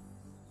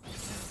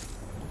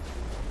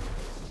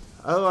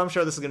 Oh, I'm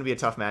sure this is going to be a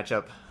tough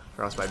matchup.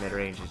 Frostbite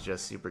midrange is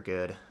just super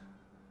good.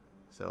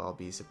 So I'll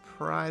be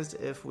surprised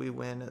if we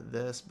win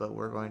this, but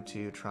we're going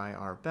to try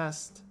our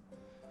best.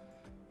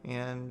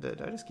 And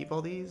did I just keep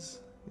all these?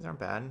 These aren't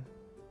bad.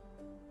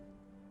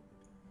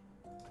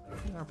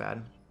 These aren't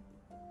bad.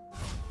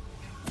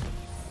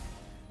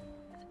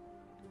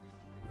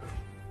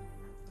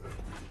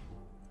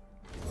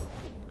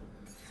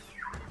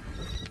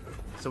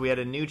 So we had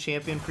a new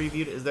champion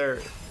previewed. Is there...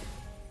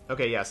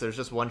 Okay, yes, there's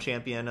just one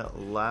champion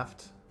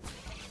left.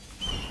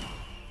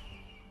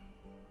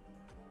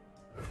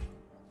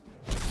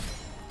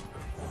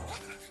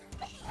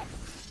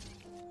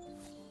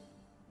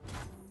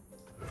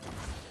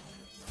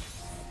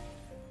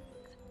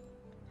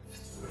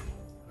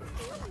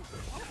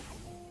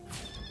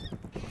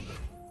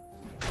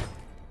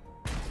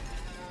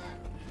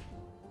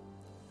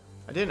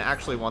 I didn't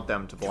actually want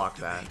them to block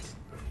that.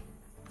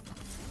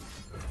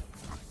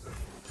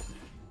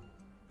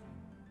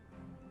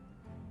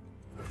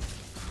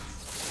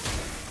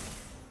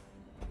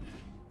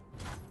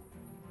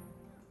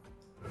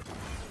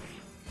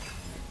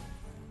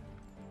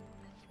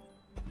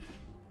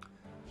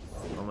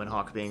 Omen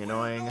Hawk being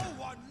annoying. No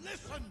one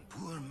listen.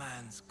 Poor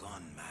man's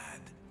gone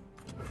mad.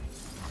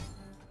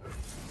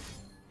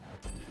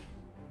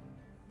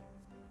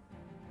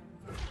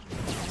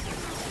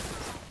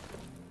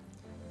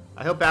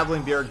 I hope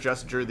Babbling Björk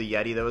just drew the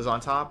Yeti that was on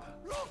top.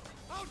 Look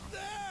out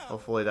there.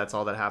 Hopefully that's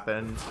all that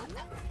happened.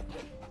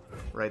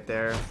 Right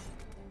there.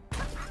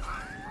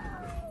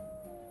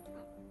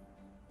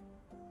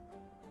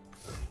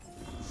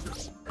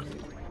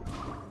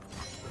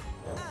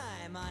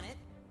 I'm on it.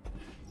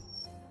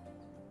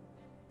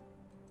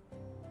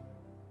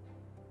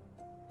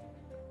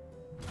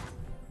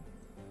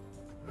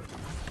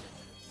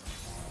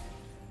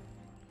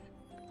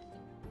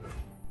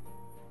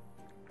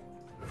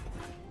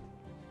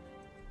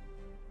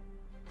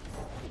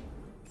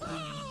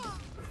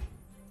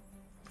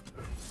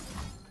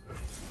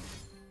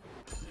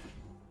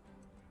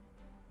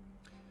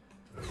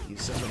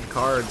 Use so many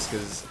cards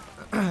because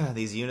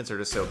these units are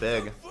just so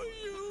big. For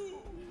you.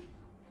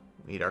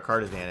 We need our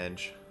card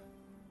advantage.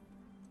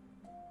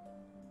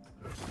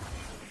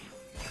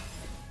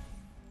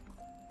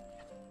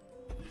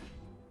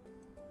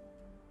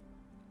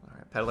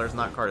 Alright, Peddler's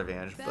not card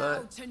advantage, Bow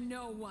but to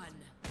no one.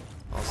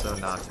 also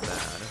not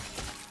bad.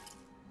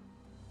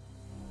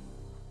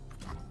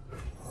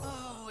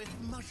 Oh,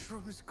 if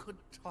mushrooms could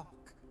talk.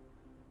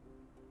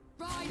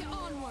 Ride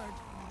onward.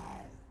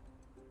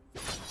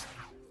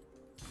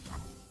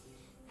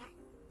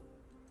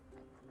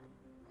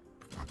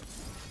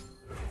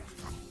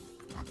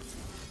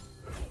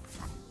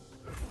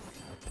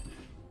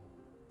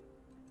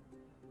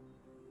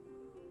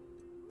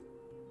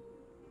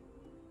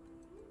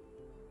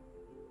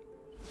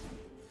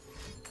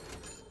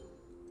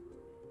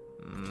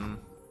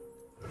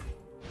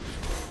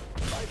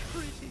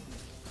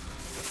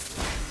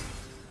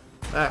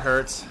 That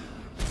hurts.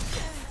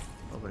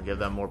 I'm gonna give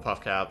them more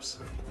puff caps.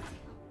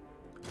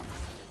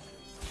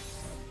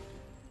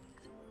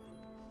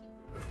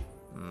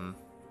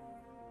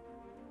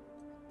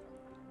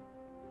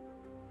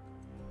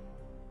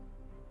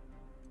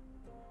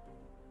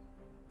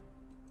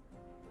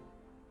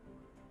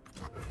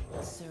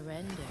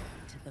 Surrender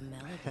to the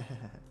melody.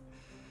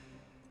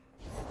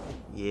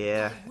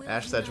 Yeah,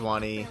 Ash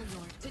Sejuani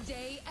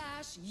Today,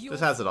 Ash, you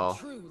just has it all.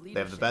 They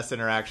have the best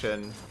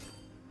interaction.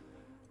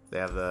 They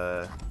have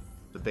the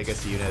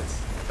biggest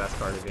units, best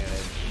card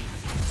advantage.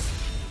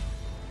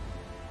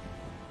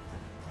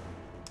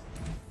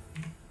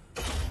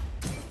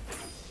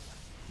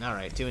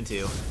 Alright,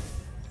 2-2.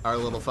 Our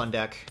little fun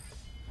deck.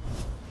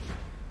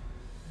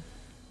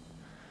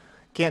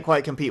 Can't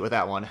quite compete with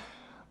that one,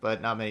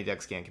 but not many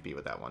decks can compete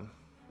with that one.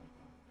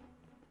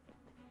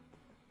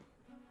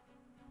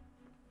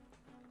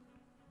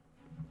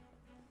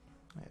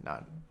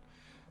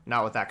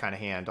 Not with that kind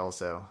of hand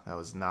also. That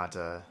was not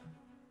that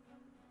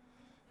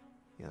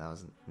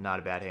was not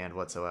a bad hand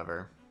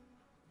whatsoever.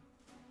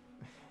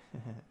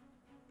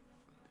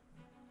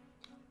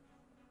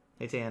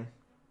 Hey, Tan.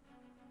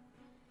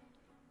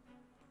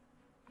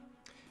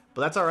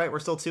 But that's all right. We're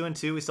still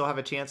 2-2. We still have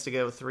a chance to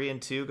go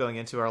 3-2 going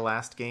into our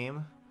last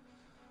game.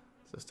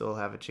 So still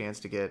have a chance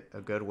to get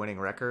a good winning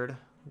record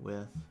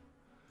with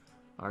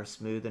our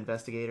smooth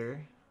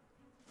investigator.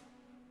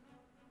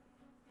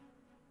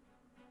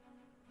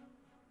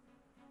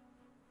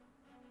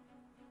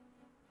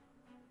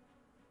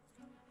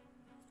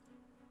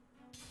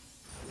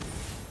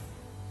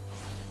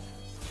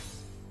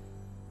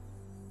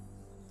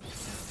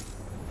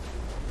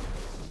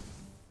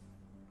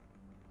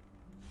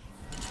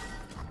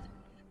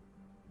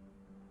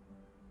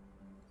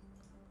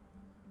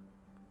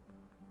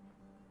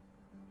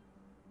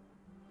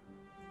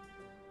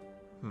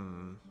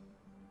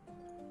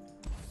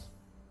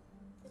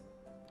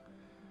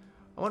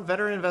 I want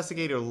Veteran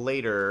Investigator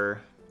later.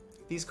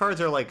 These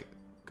cards are like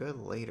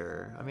good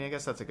later. I mean, I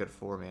guess that's a good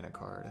 4-mana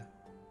card.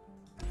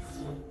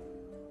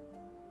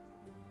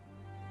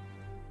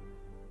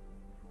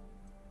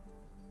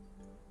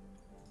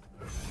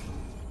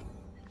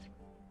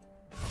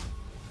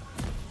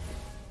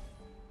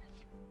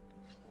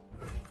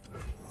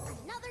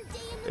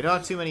 They don't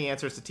have too many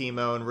answers to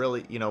Teemo, and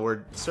really, you know,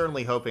 we're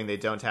certainly hoping they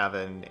don't have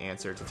an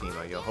answer to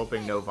Teemo. You know,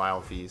 hoping no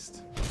Vile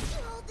Feast.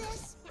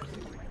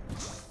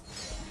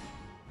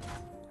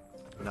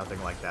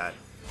 Nothing like that.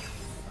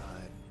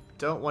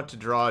 Don't want to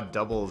draw a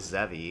double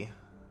Zevi.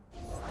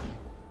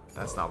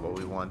 That's not what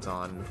we want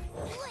on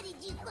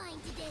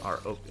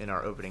in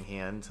our opening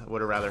hand.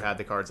 Would have rather had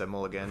the cards at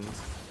mulliganed.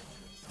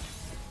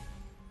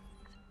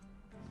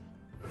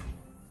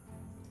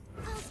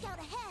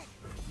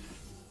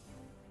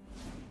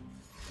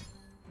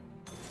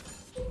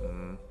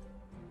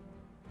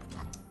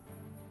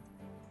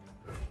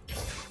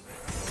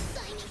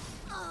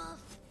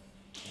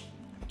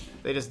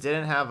 They just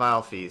didn't have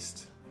Vile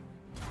Feast.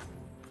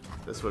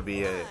 This would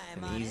be an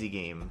easy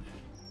game.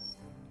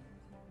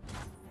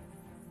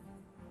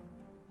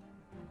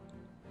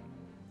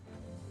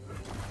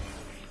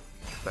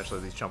 Especially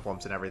these chump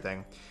lumps and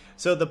everything.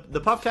 So the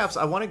puff caps,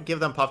 I want to give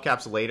them puff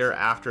caps later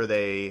after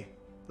they...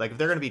 Like, if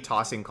they're going to be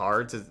tossing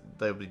cards,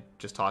 they'll be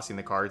just tossing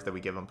the cards that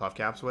we give them puff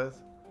caps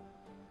with.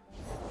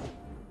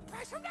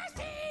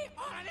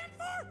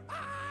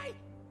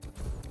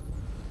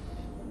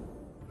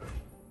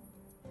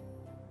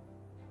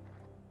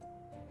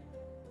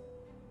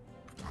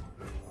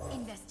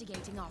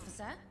 Investigating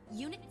Officer,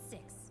 Unit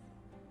 6.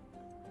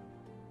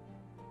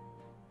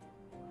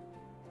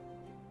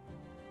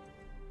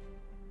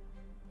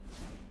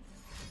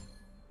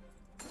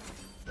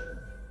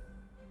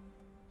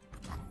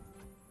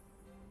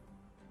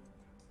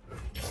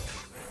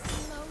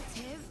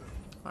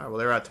 Alright, well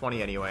they're at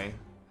 20 anyway.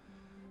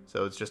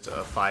 So it's just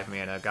a 5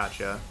 mana,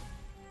 gotcha.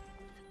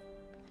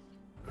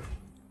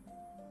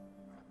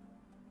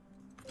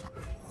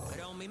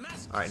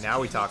 Alright, now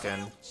we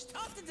talking.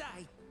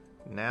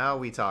 Now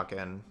we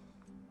talking.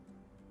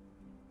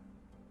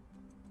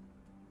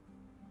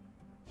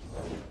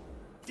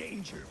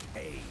 Danger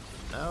paid.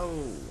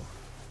 No.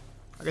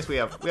 I guess we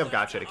have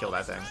gotcha to kill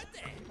that thing.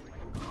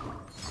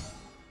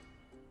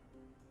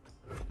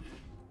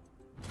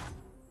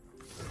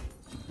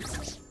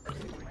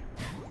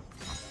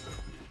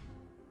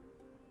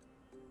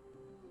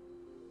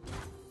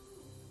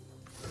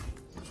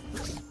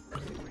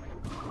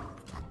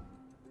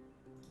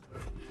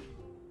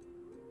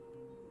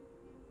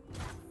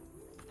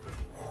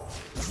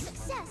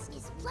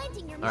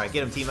 Alright,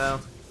 get him,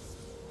 Teemo.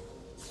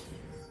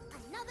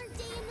 Another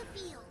day in the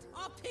field.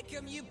 I'll pick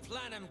him, you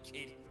plan him,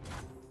 kid.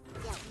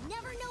 They'll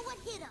never know what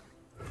hit him.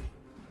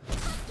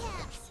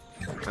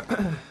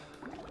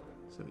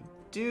 So we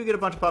do get a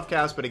bunch of puff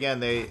caps, but again,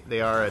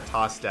 they are a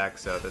toss deck,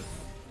 so that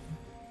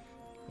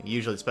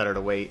usually it's better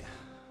to wait.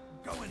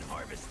 Going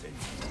harvesting.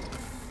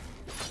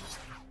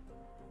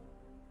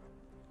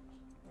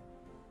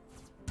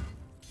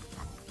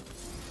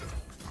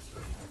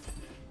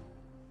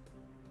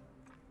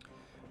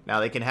 Now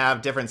they can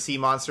have different sea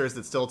monsters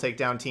that still take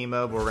down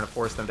Teemo, but we're going to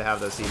force them to have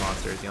those sea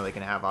monsters. You know, they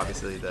can have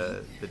obviously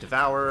the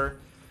Devourer,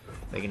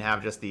 they can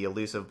have just the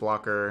elusive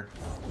blocker,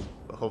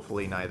 but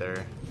hopefully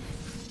neither.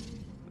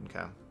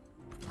 Okay.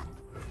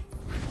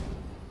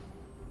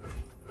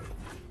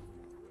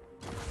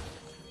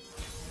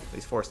 At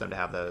least force them to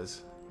have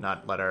those,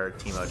 not let our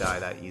Teemo die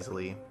that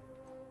easily.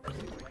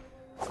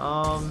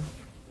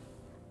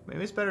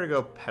 Maybe it's better to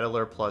go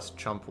Peddler plus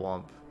Chump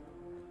Wump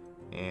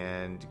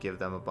and give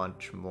them a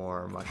bunch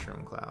more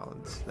Mushroom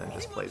Clouds than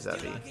just play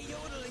Zevi.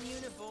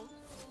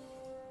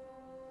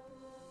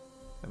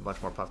 And a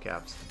bunch more puff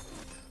caps.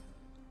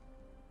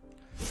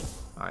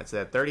 Alright,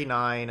 so at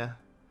 39,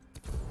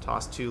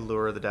 toss 2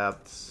 Lure of the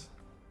Depths.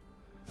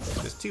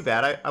 It's too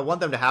bad. I want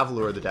them to have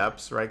Lure of the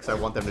Depths, right? Because I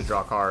want them to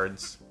draw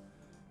cards.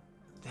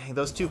 Dang,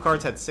 those 2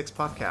 cards had 6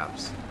 puff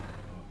caps.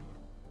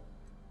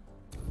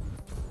 So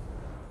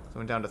it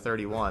went down to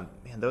 31.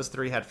 Man, those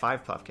 3 had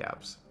 5 puff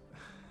caps.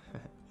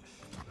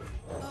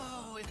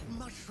 Oh, if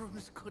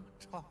mushrooms could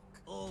talk.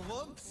 All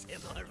wumps, am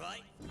I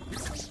right?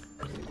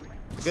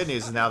 The good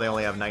news is now they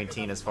only have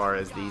 19 as far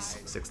as these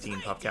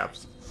 16 puff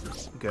caps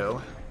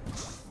go.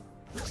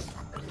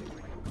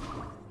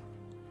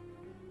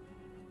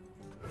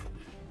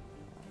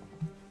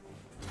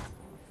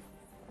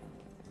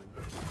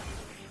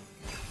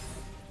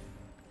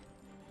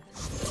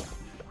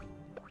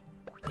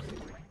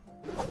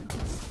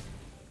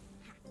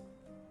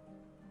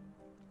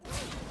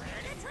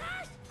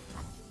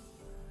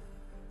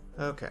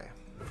 Okay.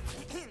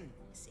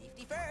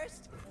 Safety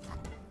first.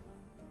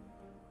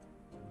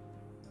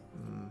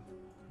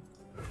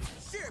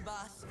 Sure,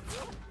 boss.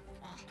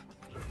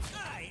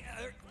 Hi,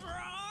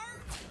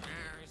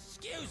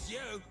 excuse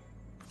you.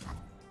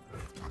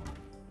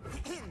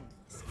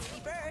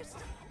 Safety first.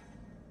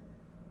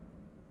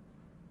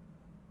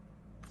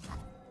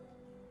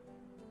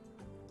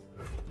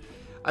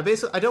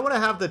 I don't want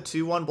to have the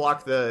 2-1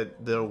 block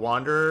the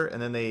Wanderer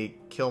and then they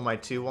kill my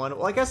 2-1.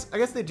 Well, I guess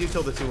they do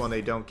kill the 2-1.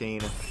 They don't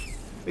gain.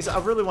 I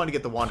really want to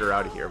get the Wanderer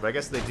out of here, but I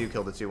guess they do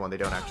kill the 2-1. They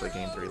don't actually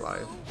gain 3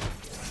 life.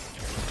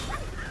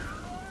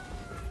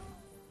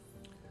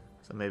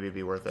 So maybe it'd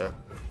be worth it.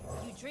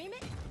 You dream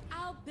it,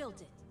 I'll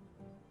build it.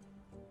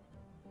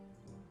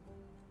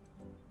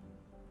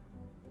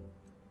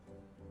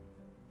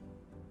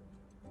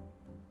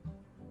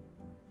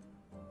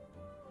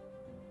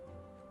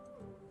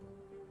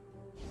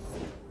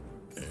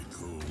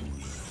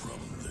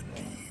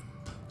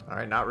 All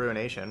right, not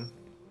Ruination.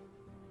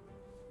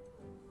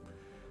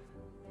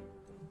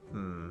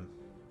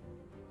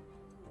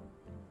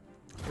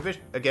 Maybe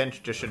again,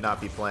 just should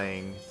not be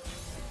playing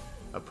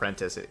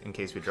Apprentice in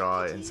case we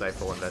draw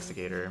Insightful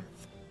Investigator.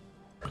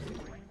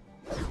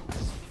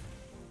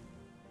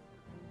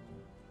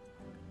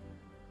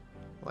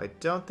 Well, I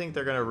don't think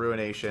they're going to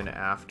Ruination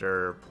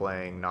after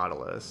playing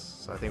Nautilus,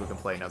 so I think we can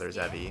play another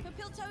Zevi. For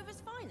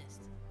Piltover's finest.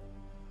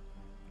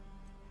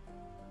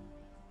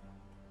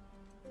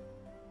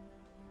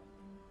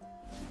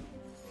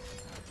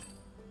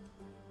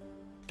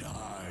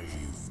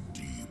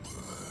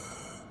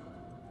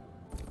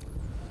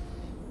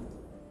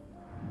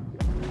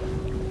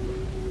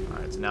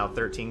 Now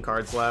 13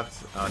 cards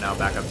left. Oh, now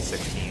back up to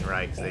 16,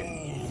 right? Because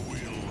they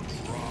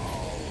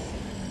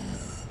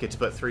get to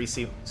put 3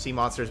 sea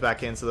monsters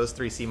back in, so those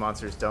 3 sea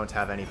monsters don't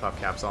have any puff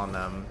caps on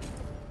them.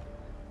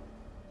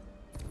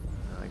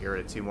 Get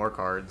rid of 2 more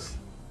cards.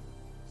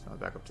 So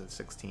back up to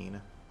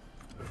 16.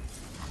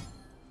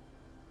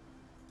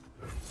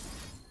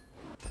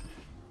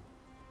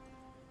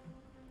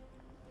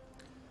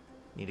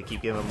 Need to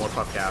keep giving them more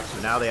puff caps.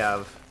 So now they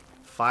have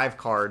 5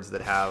 cards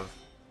that have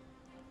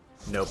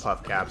no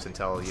puff caps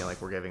until, you know,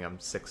 like we're giving them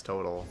 6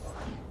 total.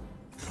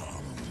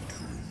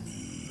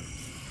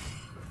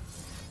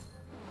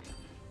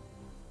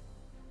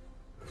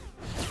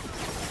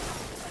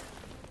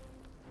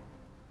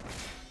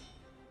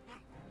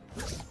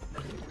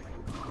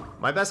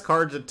 My best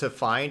card to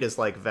find is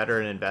like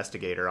Veteran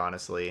Investigator,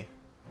 honestly.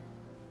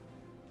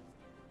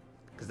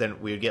 Because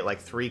then we would get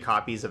like 3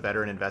 copies of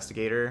Veteran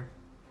Investigator.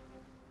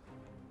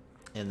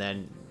 And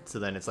then, so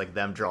then it's like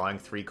them drawing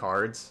 3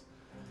 cards.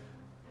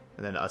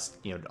 And then us,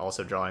 you know,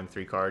 also drawing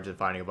 3 cards and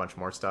finding a bunch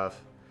more stuff.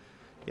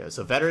 Yeah,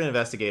 so Veteran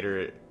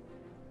Investigator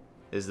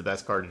is the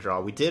best card to draw.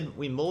 We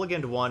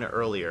mulliganed 1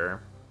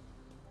 earlier.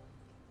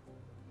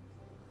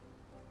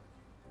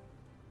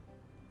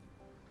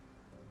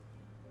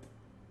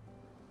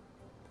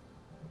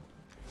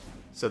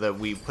 So that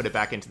we put it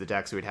back into the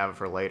deck so we'd have it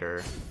for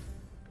later.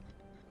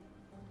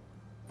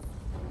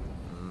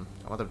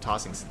 I want them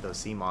tossing those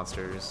sea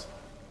monsters.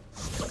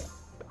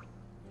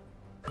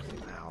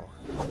 Ow.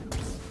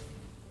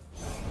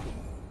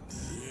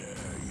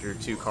 Drew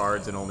 2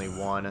 cards and only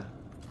 1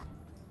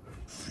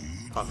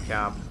 puff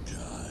cap.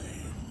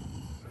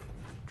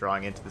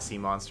 Drawing into the sea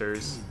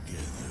monsters.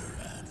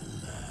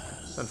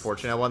 It's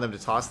unfortunate. I want them to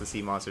toss the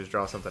sea monsters,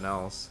 draw something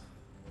else.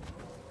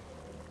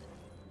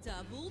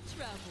 Double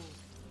trouble.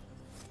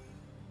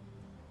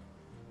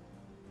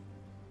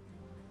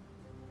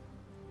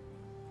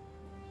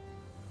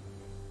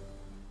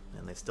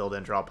 And they still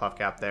didn't draw puff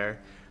cap there.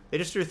 They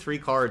just drew 3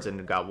 cards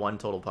and got 1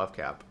 total puff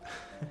cap.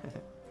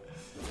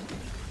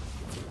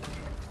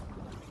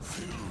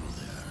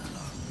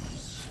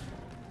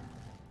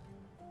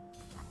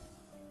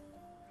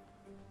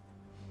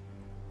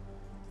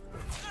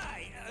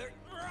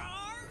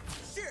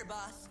 Sure,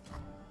 boss.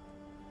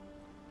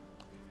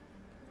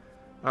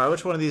 Alright,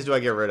 which one of these do I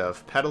get rid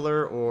of?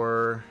 Peddler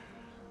or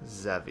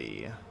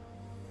Zevi?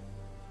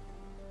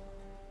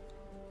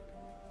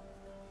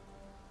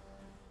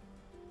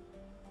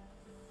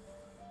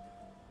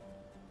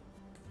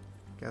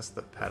 Guess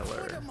the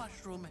Peddler. Would a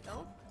mushroom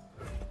help?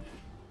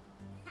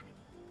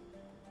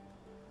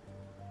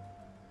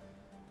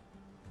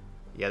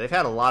 Yeah, they've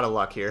had a lot of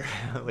luck here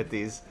with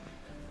these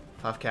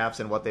puff caps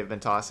and what they've been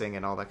tossing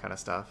and all that kind of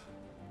stuff.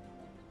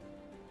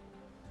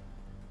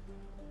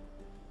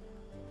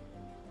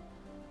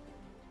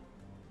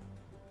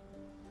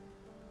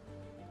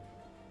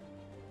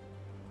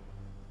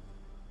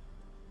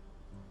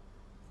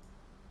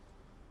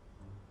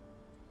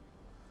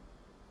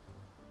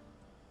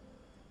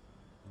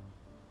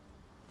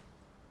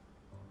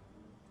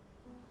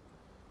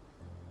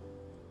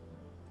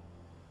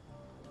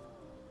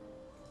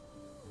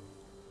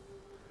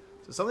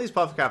 So some of these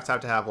puff caps have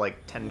to have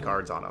like 10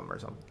 cards on them or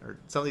something. Or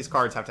some of these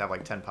cards have to have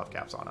like 10 puff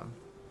caps on them.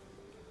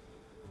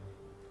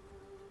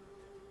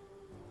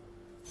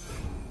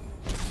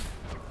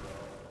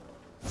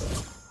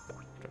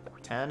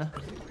 $10.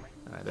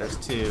 Alright, there's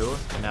 2.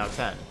 And now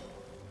 10.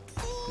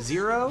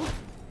 0?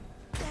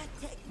 That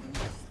technique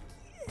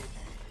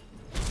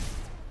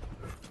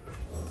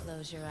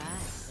Close your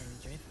eyes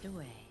and drift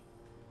away.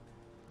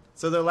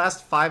 So their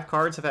last 5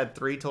 cards have had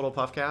 3 total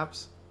puff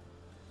caps.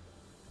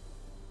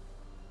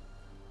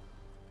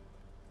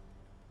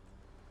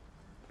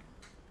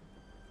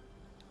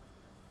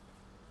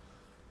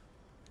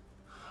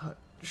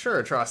 Sure,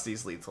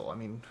 Atrocity's lethal. I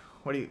mean,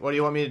 what do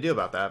you want me to do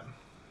about that?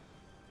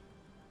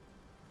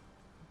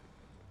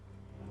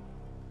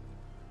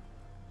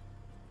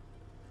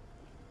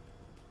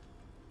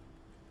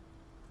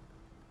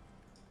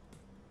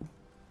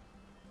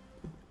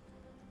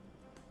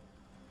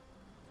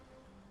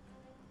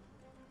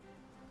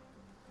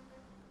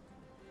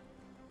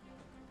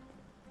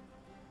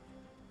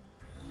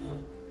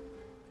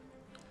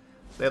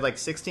 They had like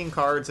 16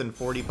 cards and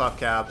 40 puff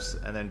caps,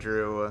 and then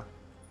drew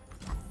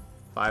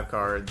 5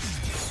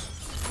 cards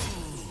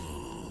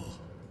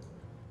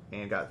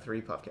and got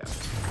 3 puff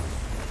caps.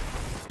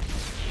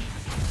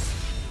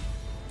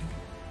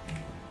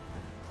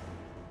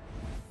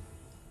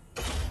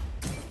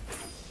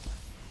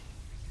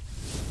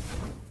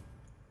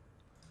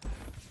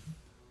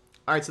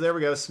 Alright, so there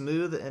we go.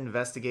 Smooth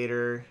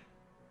Investigator.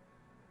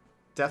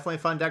 Definitely a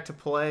fun deck to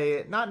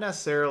play. Not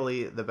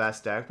necessarily the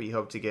best deck, but you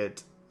hope to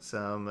get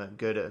some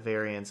good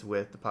variants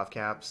with the puff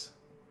caps,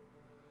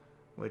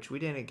 which we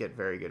didn't get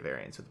very good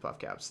variants with the puff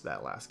caps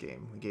that last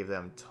game. We gave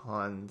them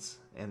tons,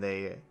 and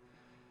they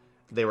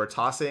were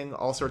tossing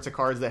all sorts of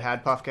cards that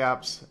had puff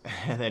caps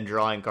and then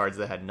drawing cards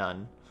that had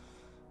none.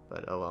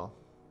 But oh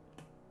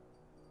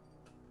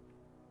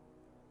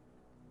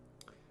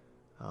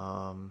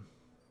well.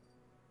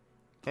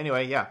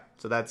 Anyway, yeah,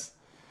 so that's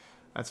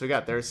what we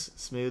got. There's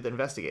Smooth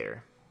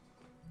Investigator.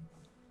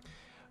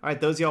 Alright,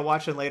 those of y'all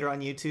watching later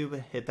on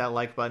YouTube, hit that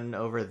like button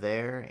over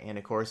there, and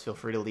of course feel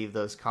free to leave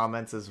those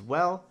comments as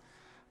well.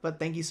 But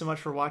thank you so much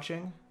for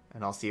watching,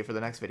 and I'll see you for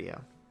the next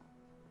video.